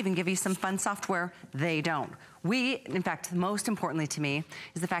 We even give you some fun software. They don't. In fact, most importantly to me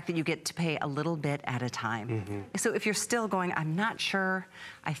is the fact that you get to pay a little bit at a time. So if you're still going, I'm not sure,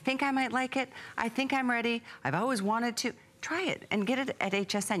 I think I might like it, I think I'm ready, I've always wanted to, try it and get it at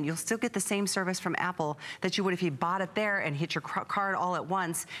HSN. You'll still get the same service from Apple that you would if you bought it there and hit your card all at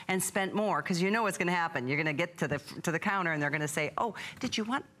once and spent more, because you know what's gonna happen. You're gonna get to the counter and they're gonna say, oh, did you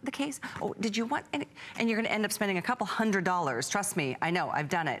want the case? Oh, did you want any? And you're gonna end up spending a couple $100s. Trust me, I know, I've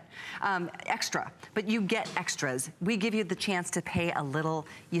done it. Extra, but you get extras. We give you the chance to pay a little.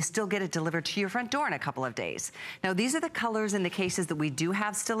 You still get it delivered to your front door in a couple of days. Now, these are the colors in the cases that we do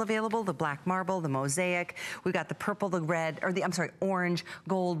have still available: the black marble, the mosaic. We've got the purple, the red, red, or I'm sorry, orange,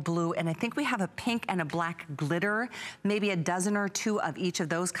 gold, blue, and I think we have a pink and a black glitter, maybe a dozen or two of each of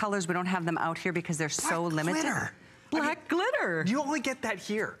those colors. We don't have them out here because they're so limited. Glitter. Black glitter. You only get that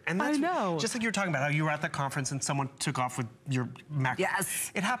here. And that's I know. Just like you were talking about how you were at the conference and someone took off with your Mac.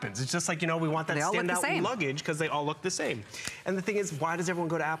 Yes. It happens. It's just like, you know, we want that standout luggage because they all look the same. And the thing is, why does everyone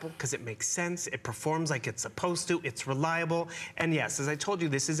go to Apple? Because it makes sense. It performs like it's supposed to. It's reliable. And yes, as I told you,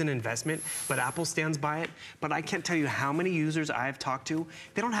 this is an investment, but Apple stands by it. But I can't tell you how many users I've talked to,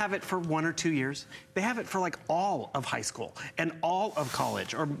 they don't have it for 1 or 2 years. They have it for like all of high school and all of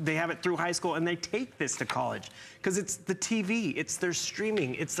college, or they have it through high school and they take this to college because it's the TV, it's their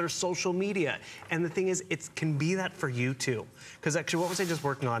streaming, it's their social media. And the thing is, it can be that for you too. Because actually, what was I just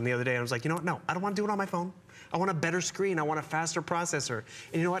working on the other day? I was like, you know what, no, I don't want to do it on my phone. I want a better screen, I want a faster processor.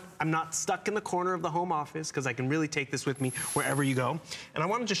 And you know what, I'm not stuck in the corner of the home office because I can really take this with me wherever you go. And I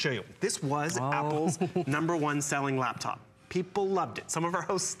wanted to show you, this was Apple's #1 selling laptop. People loved it. Some of our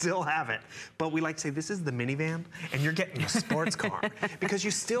hosts still have it. But we like to say, this is the minivan, and you're getting a sports car. Because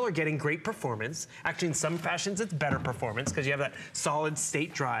you still are getting great performance. Actually, in some fashions, it's better performance, because you have that solid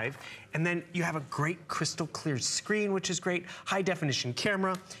state drive. And then you have a great crystal clear screen, which is great. High definition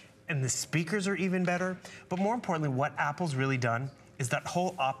camera. And the speakers are even better. But more importantly, what Apple's really done is that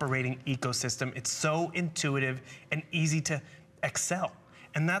whole operating ecosystem. It's so intuitive and easy to excel.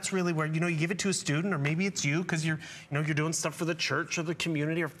 And that's really where, you know, you give it to a student, or maybe it's you because you're doing stuff for the church or the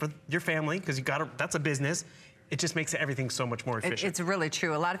community or for your family because that's a business. It just makes everything so much more efficient. It's really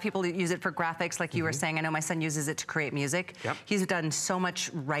true. A lot of people use it for graphics, like you were saying. I know my son uses it to create music. Yep. He's done so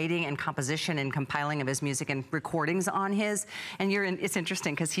much writing and composition and compiling of his music and recordings on his. And it's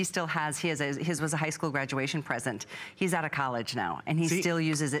interesting because he still has, his was a high school graduation present. He's out of college now, and he still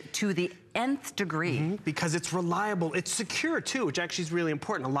uses it to the nth degree. Because it's reliable, it's secure too, which actually is really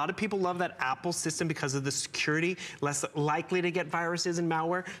important. A lot of people love that Apple system because of the security, less likely to get viruses and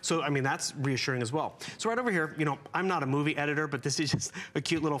malware. So, I mean, that's reassuring as well. So right over here, you know, I'm not a movie editor, but this is just a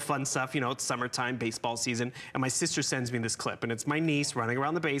cute little fun stuff. You know, it's summertime, baseball season, and my sister sends me this clip, and it's my niece running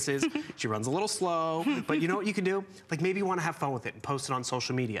around the bases. She runs a little slow, but you know what you can do? Like, maybe you want to have fun with it and post it on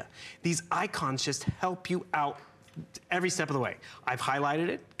social media. These icons just help you out every step of the way. I've highlighted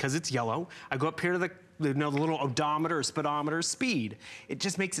it because it's yellow. I go up here to the little odometer or speedometer, speed. It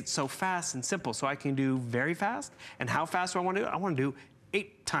just makes it so fast and simple. So I can do very fast. And how fast do I want to do it? I want to do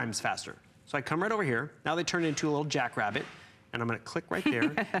 8 times faster. So I come right over here. Now they turn it into a little jackrabbit. And I'm going to click right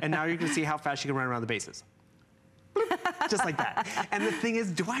there. And now you can see how fast you can run around the bases. Just like that. And the thing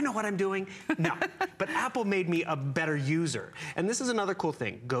is, do I know what I'm doing? No. But Apple made me a better user. And this is another cool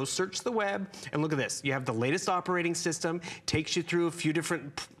thing. Go search the web and look at this. You have the latest operating system, takes you through a few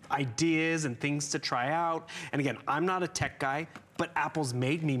different ideas and things to try out. And again, I'm not a tech guy, but Apple's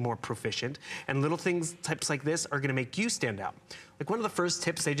made me more proficient. And little things, types like this, are gonna make you stand out. Like, one of the first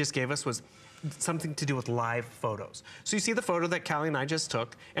tips they just gave us was something to do with live photos. So you see the photo that Callie and I just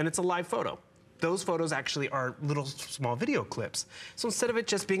took, and it's a live photo. Those photos actually are little small video clips. So instead of it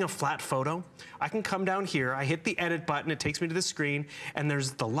just being a flat photo, I can come down here, I hit the edit button, it takes me to the screen, and there's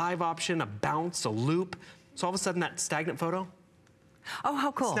the live option, a bounce, a loop. So all of a sudden that stagnant photo, oh,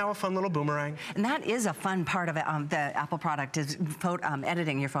 how cool. It's now a fun little boomerang. And that is a fun part of it, the Apple product, is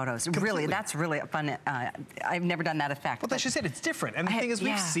editing your photos. Completely. Really, that's really a fun, I've never done that effect. Well, that's just it, it's different. And the thing is,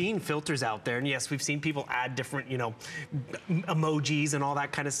 we've seen filters out there, and yes, we've seen people add different, you know, emojis and all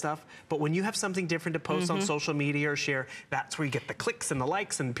that kind of stuff. But when you have something different to post on social media or share, that's where you get the clicks and the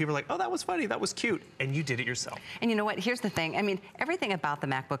likes, and people are like, oh, that was funny, that was cute, and you did it yourself. And you know what, here's the thing. I mean, everything about the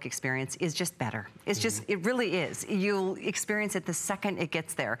MacBook experience is just better. It's just, it really is. You'll experience it the second it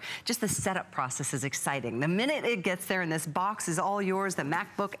gets there. Just the setup process is exciting. The minute it gets there and this box is all yours, the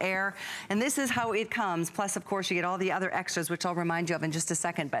MacBook Air, and this is how it comes. Plus, of course, you get all the other extras, which I'll remind you of in just a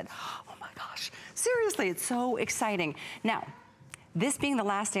second. But, oh my gosh, seriously, it's so exciting. Now, this being the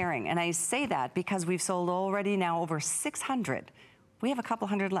last airing, and I say that because we've sold already now over 600. We have a couple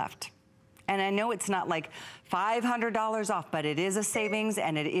hundred left. And I know it's not like $500 off, but it is a savings,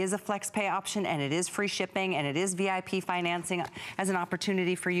 and it is a flex pay option, and it is free shipping, and it is VIP financing as an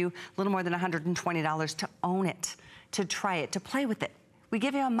opportunity for you. A little more than $120 to own it, to try it, to play with it. We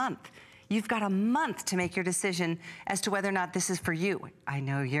give you a month. You've got a month to make your decision as to whether or not this is for you. I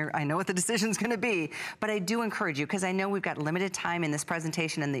know what the decision's gonna be, but I do encourage you, because I know we've got limited time in this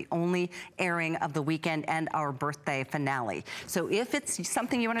presentation and the only airing of the weekend and our birthday finale. So if it's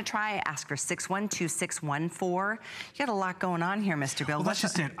something you wanna try, ask for 612614. You got a lot going on here, Mr. Bill. Well, that's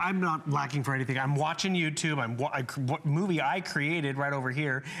just it. I'm not lacking for anything. I'm watching YouTube. What movie I created right over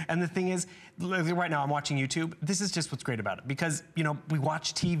here. And the thing is, right now I'm watching YouTube. This is just what's great about it because, you know, we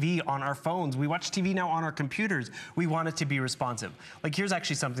watch TV on our phones. We watch TV now on our computers. We want it to be responsive. Like here's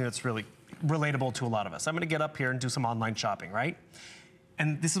actually something that's really relatable to a lot of us. I'm gonna get up here and do some online shopping, right?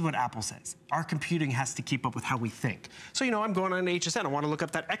 And this is what Apple says. Our computing has to keep up with how we think. So, you know, I'm going on HSN. I want to look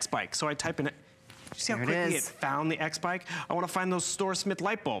up that X bike. So I type in it. You see how quickly it found the X bike? I want to find those Store Smith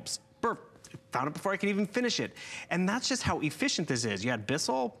light bulbs. Burp. Found it before I could even finish it. And that's just how efficient this is. You had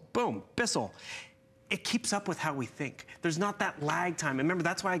Bissell, boom, Bissell. It keeps up with how we think. There's not that lag time. And remember,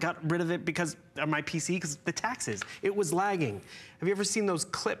 that's why I got rid of it because of my PC, because the taxes. It was lagging. Have you ever seen those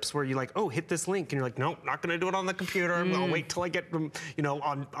clips where you're like, oh, hit this link, and you're like, nope, not gonna do it on the computer. I'll wait till I get them, you know,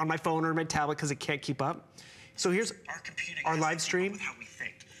 on my phone or my tablet because it can't keep up. So here's our live stream. How we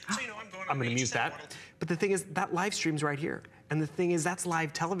think. So, you know, I'm gonna mute that. But the thing is, that live stream's right here. And the thing is, that's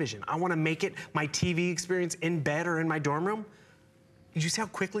live television. I wanna make it my TV experience in bed or in my dorm room. Did you see how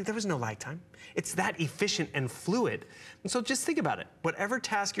quickly? There was no lag time. It's that efficient and fluid. And so just think about it. Whatever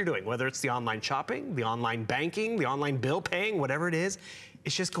task you're doing, whether it's the online shopping, the online banking, the online bill paying, whatever it is,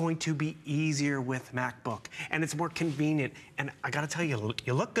 it's just going to be easier with MacBook. And it's more convenient. And I gotta tell you,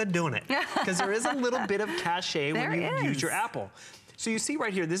 you look good doing it. Because there is a little bit of cachet when you use your Apple. So you see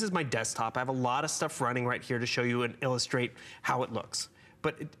right here, this is my desktop. I have a lot of stuff running right here to show you and illustrate how it looks.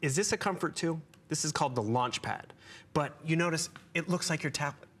 But is this a comfort too? This is called the Launchpad. But you notice it looks like your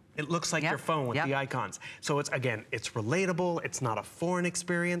tablet. It looks like your phone with the icons. So it's, again, it's relatable. It's not a foreign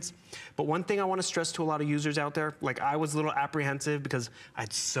experience. But one thing I want to stress to a lot of users out there, like I was a little apprehensive because I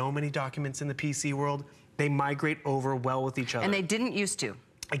had so many documents in the PC world. They migrate over well with each other. And they didn't used to.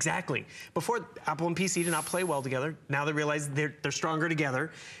 Exactly. Before, Apple and PC did not play well together. Now they realize they're stronger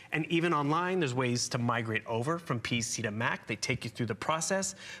together. And even online, there's ways to migrate over from PC to Mac. They take you through the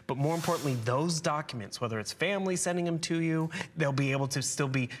process. But more importantly, those documents, whether it's family sending them to you, they'll be able to still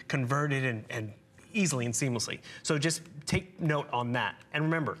be converted and easily and seamlessly. So just take note on that. And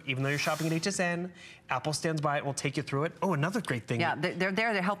remember, even though you're shopping at HSN, Apple stands by it and will take you through it. Oh, another great thing. Yeah, they're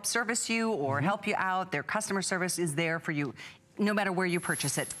there to help service you or help you out. Their customer service is there for you, no matter where you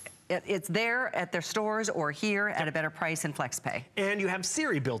purchase it. It's there at their stores or here at a better price in FlexPay. And you have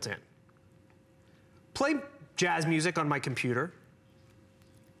Siri built in. Play jazz music on my computer.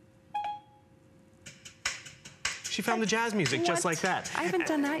 She found the jazz music just like that. I haven't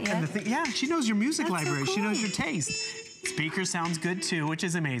done that yet. Yeah, she knows your music library. So cool. She knows your taste. Speaker sounds good too, which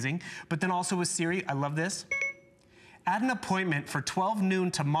is amazing. But then also with Siri, I love this. Add an appointment for 12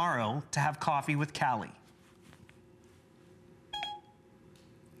 noon tomorrow to have coffee with Callie.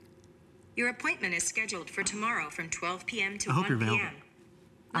 Your appointment is scheduled for tomorrow from 12 p.m. to 1 p.m.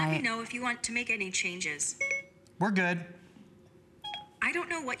 Let me know if you want to make any changes. We're good. I don't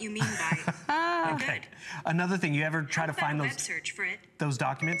know what you mean by okay. Good. Another thing, you ever try to find web search for it? Those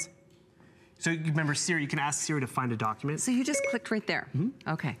documents? So you remember Siri, you can ask Siri to find a document. So you just clicked right there.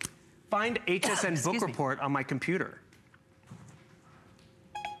 Okay. Find HSN book report on my computer.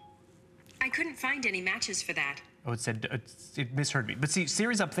 I couldn't find any matches for that. Oh, it said, it misheard me. But see,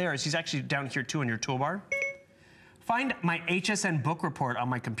 Siri's up there. She's actually down here too in your toolbar. Find my HSN book report on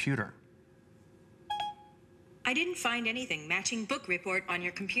my computer. I didn't find anything matching book report on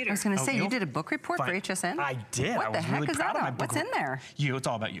your computer. I was going to say, you did a book report for HSN? I did. What I was the heck really is proud that of my about? book What's in there? You, it's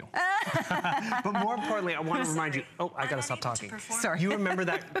all about you. But more importantly, I want to remind you, I got to stop talking. Sorry. You remember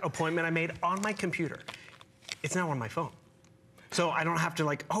that appointment I made on my computer? It's now on my phone. So I don't have to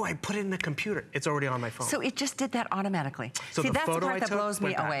I put it in the computer. It's already on my phone. So it just did that automatically. So See, the that's the photo part I that took blows me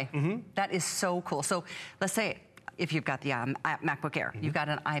went back. away. That is so cool. So let's say if you've got the MacBook Air, you've got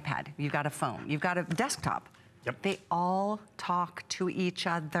an iPad, you've got a phone, you've got a desktop. Yep. They all talk to each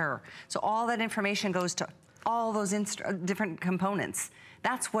other. So all that information goes to all those different components.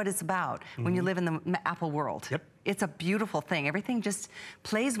 That's what it's about when you live in the Apple world. Yep. It's a beautiful thing. Everything just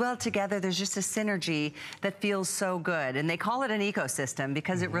plays well together. There's just a synergy that feels so good. And they call it an ecosystem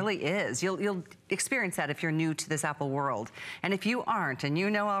because it really is. You'll experience that if you're new to this Apple world. And if you aren't, and you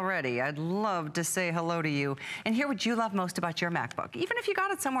know already, I'd love to say hello to you and hear what you love most about your MacBook. Even if you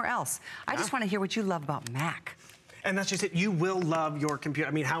got it somewhere else. I just want to hear what you love about Mac. And that's just it. You will love your computer.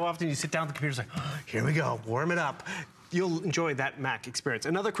 I mean, how often you sit down at the computer and say, oh, here we go, warm it up. You'll enjoy that Mac experience.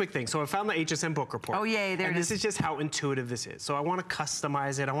 Another quick thing. So I found the HSN book report. Oh, yay, there it is. And this is just how intuitive this is. So I want to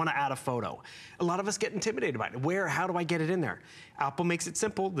customize it. I want to add a photo. A lot of us get intimidated by it. How do I get it in there? Apple makes it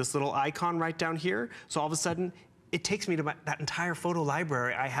simple. This little icon right down here. So all of a sudden, it takes me to that entire photo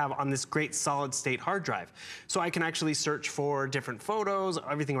library I have on this great solid state hard drive. So I can actually search for different photos,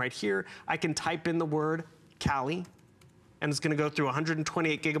 everything right here. I can type in the word Callie. and it's gonna go through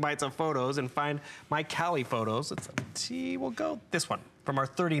 128 gigabytes of photos and find my Cali photos. Let's see, we'll go this one from our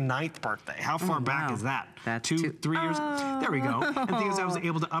 39th birthday. How far back is that? That's 3 years? There we go. And the thing is, I was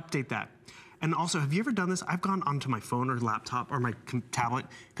able to update that. And also, have you ever done this? I've gone onto my phone or laptop or my tablet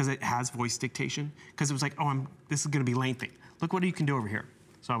because it has voice dictation, because it was like, oh, this is gonna be lengthy. Look what you can do over here.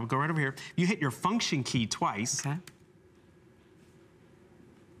 So I would go right over here. You hit your function key twice. Okay.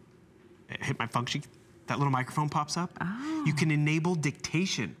 Hit my function, that little microphone pops up. Oh. You can enable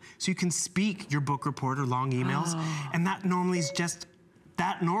dictation. So you can speak your book report or long emails. Oh. And that normally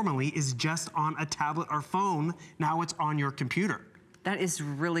is just on a tablet or phone. Now it's on your computer. That is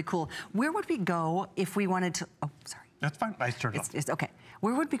really cool. Where would we go if we wanted to, oh, sorry. That's fine, I turned it off. It's okay.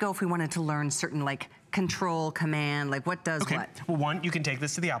 Where would we go if we wanted to learn certain like control, command, like what does what? Well, 1, you can take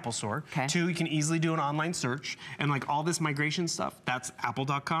this to the Apple Store. Okay. 2, you can easily do an online search. And like all this migration stuff, that's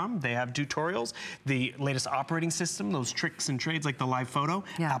apple.com. They have tutorials. The latest operating system, those tricks and trades like the live photo,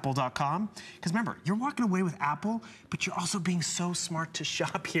 apple.com. Because remember, you're walking away with Apple, but you're also being so smart to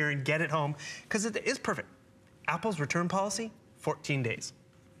shop here and get it home, because it is perfect. Apple's return policy, 14 days.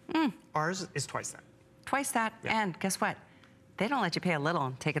 Ours is twice that. Twice that, and guess what? They don't let you pay a little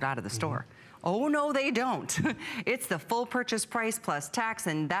and take it out of the store. Oh, no, they don't. It's the full purchase price plus tax,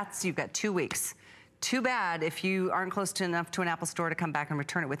 and you've got 2 weeks. Too bad if you aren't close enough to an Apple store to come back and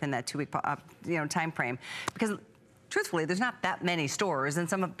return it within that 2 week time frame. Because truthfully, there's not that many stores, and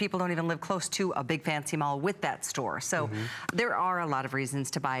some people don't even live close to a big fancy mall with that store. So there are a lot of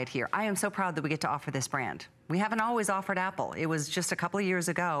reasons to buy it here. I am so proud that we get to offer this brand. We haven't always offered Apple. It was just a couple of years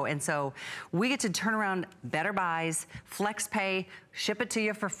ago. And so we get to turn around better buys, flex pay, ship it to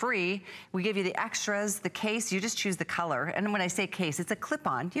you for free. We give you the extras, the case, you just choose the color. And when I say case, it's a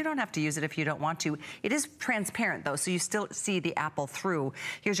clip-on. You don't have to use it if you don't want to. It is transparent though, so you still see the Apple through.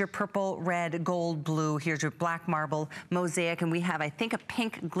 Here's your purple, red, gold, blue. Here's your black marble, mosaic, and we have, I think, a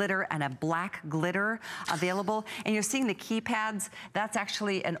pink glitter and a black glitter available. And you're seeing the keypads. That's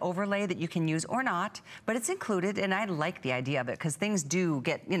actually an overlay that you can use or not, but it's included, and I like the idea of it because things do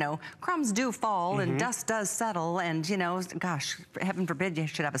get, crumbs do fall and dust does settle, and gosh, heaven forbid you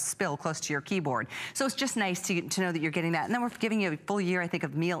should have a spill close to your keyboard. So it's just nice to know that you're getting that. And then we're giving you a full year, I think,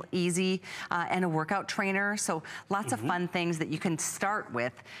 of Meal Easy and a workout trainer. So lots of fun things that you can start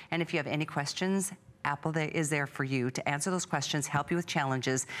with. And if you have any questions, Apple is there for you to answer those questions, help you with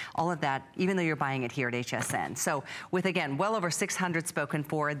challenges, all of that, even though you're buying it here at HSN. So with, again, well over 600 spoken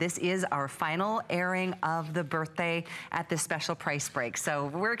for, this is our final airing of the birthday at this special price break.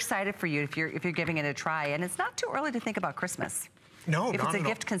 So we're excited for you if you're giving it a try. And it's not too early to think about Christmas. No, if it's a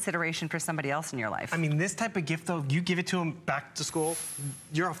gift consideration for somebody else in your life. I mean, this type of gift, though, you give it to them back to school,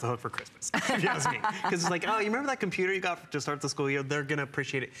 you're off the hook for Christmas, if you ask me. Because it's like, oh, you remember that computer you got to start the school year? They're going to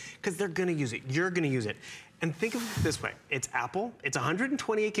appreciate it because they're going to use it. You're going to use it. And think of it this way. It's Apple. It's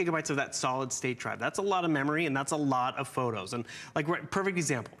 128 gigabytes of that solid state drive. That's a lot of memory, and that's a lot of photos. And like, perfect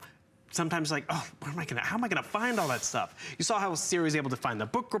example. Sometimes like, oh, how am I gonna find all that stuff? You saw how Siri was able to find the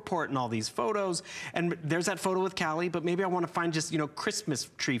book report and all these photos, and there's that photo with Callie, but maybe I wanna find just, Christmas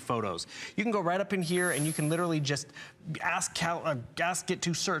tree photos. You can go right up in here and you can literally just ask it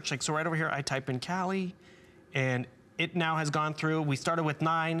to search. Like, so right over here, I type in Callie, and it now has gone through. We started with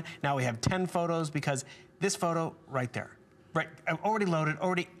 9, now we have 10 photos because this photo right there. Right, I've already loaded,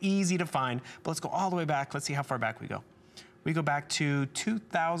 already easy to find, but let's go all the way back. Let's see how far back we go. We go back to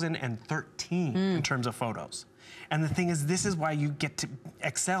 2013 in terms of photos. And the thing is, this is why you get to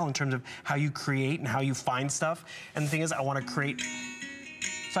excel in terms of how you create and how you find stuff. And the thing is, I want to create.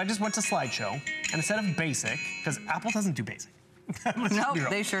 So I just went to slideshow, and instead of basic, because Apple doesn't do basic. Nope,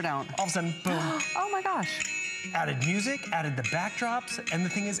 they sure don't. All of a sudden, boom. Oh my gosh. Added music, added the backdrops, and the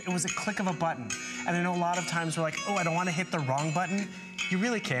thing is, it was a click of a button. And I know a lot of times we're like, oh, I don't want to hit the wrong button. You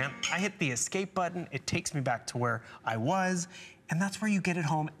really can't. I hit the escape button, it takes me back to where I was, and that's where you get it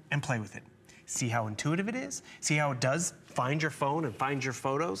home and play with it. See how intuitive it is? See how it does find your phone and find your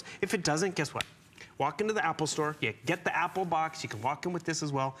photos? If it doesn't, guess what? Walk into the Apple store, you get the Apple box, you can walk in with this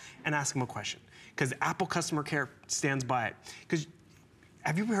as well, and ask them a question. Because Apple customer care stands by it. Because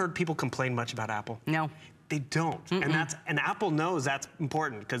have you ever heard people complain much about Apple? No. They don't. And Apple knows that's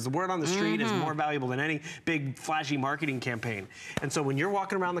important because the word on the street is more valuable than any big flashy marketing campaign. And so when you're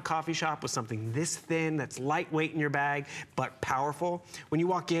walking around the coffee shop with something this thin, that's lightweight in your bag, but powerful, when you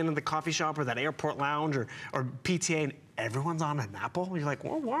walk into the coffee shop or that airport lounge or PTA and everyone's on an Apple, you're like,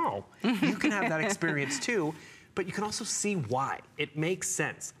 oh, wow. You can have that experience too, but you can also see why. It makes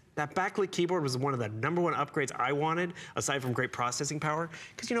sense. That backlit keyboard was one of the #1 upgrades I wanted, aside from great processing power.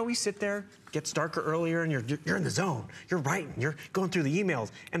 Because, we sit there, gets darker earlier, and you're in the zone. You're writing, you're going through the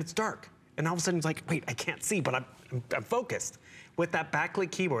emails, and it's dark. and all of a sudden it's like, wait, I can't see, but I'm focused. With that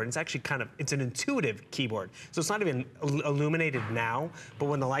backlit keyboard, it's actually it's an intuitive keyboard. So it's not even illuminated now, but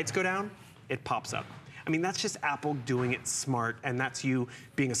when the lights go down, it pops up. I mean, that's just Apple doing it smart, and that's you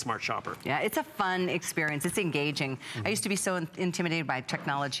being a smart shopper. Yeah, it's a fun experience. It's engaging. I used to be so intimidated by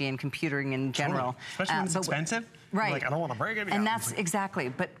technology and computing in general. Totally. Especially when it's expensive. Right. Like, I don't want to break it. And that's exactly,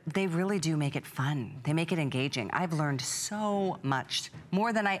 but they really do make it fun. They make it engaging. I've learned so much,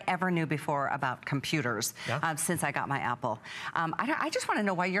 more than I ever knew before about computers since I got my Apple. I just want to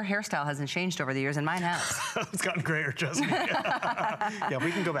know why your hairstyle hasn't changed over the years, and mine has. It's gotten grayer, trust me. Yeah,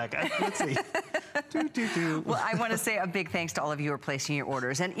 we can go back. Let's see. Well, I want to say a big thanks to all of you who are placing your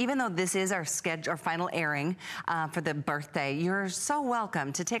orders. And even though this is our final airing for the birthday, you're so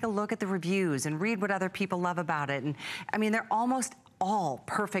welcome to take a look at the reviews and read what other people love about it. And I mean, they're almost all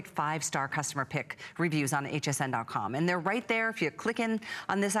perfect 5-star customer pick reviews on hsn.com. And they're right there. If you click in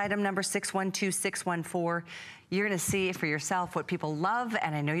on this item number 612614, you're going to see for yourself what people love,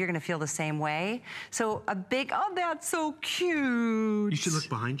 and I know you're going to feel the same way. So a big, oh, that's so cute. You should look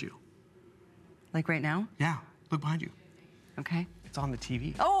behind you. Like right now? Yeah, look behind you. Okay. It's on the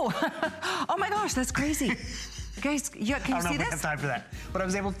TV. Oh, oh my gosh, that's crazy. Guys, can you see this? I don't know if we have time for that, but I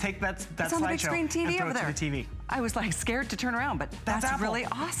was able to take that it's on the big screen TV and throw over there. it to the TV. I was like scared to turn around, but that's really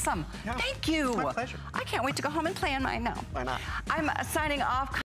awesome. Yeah. Thank you. It's my pleasure. I can't wait to go home and play on mine now. Why not? I'm signing off.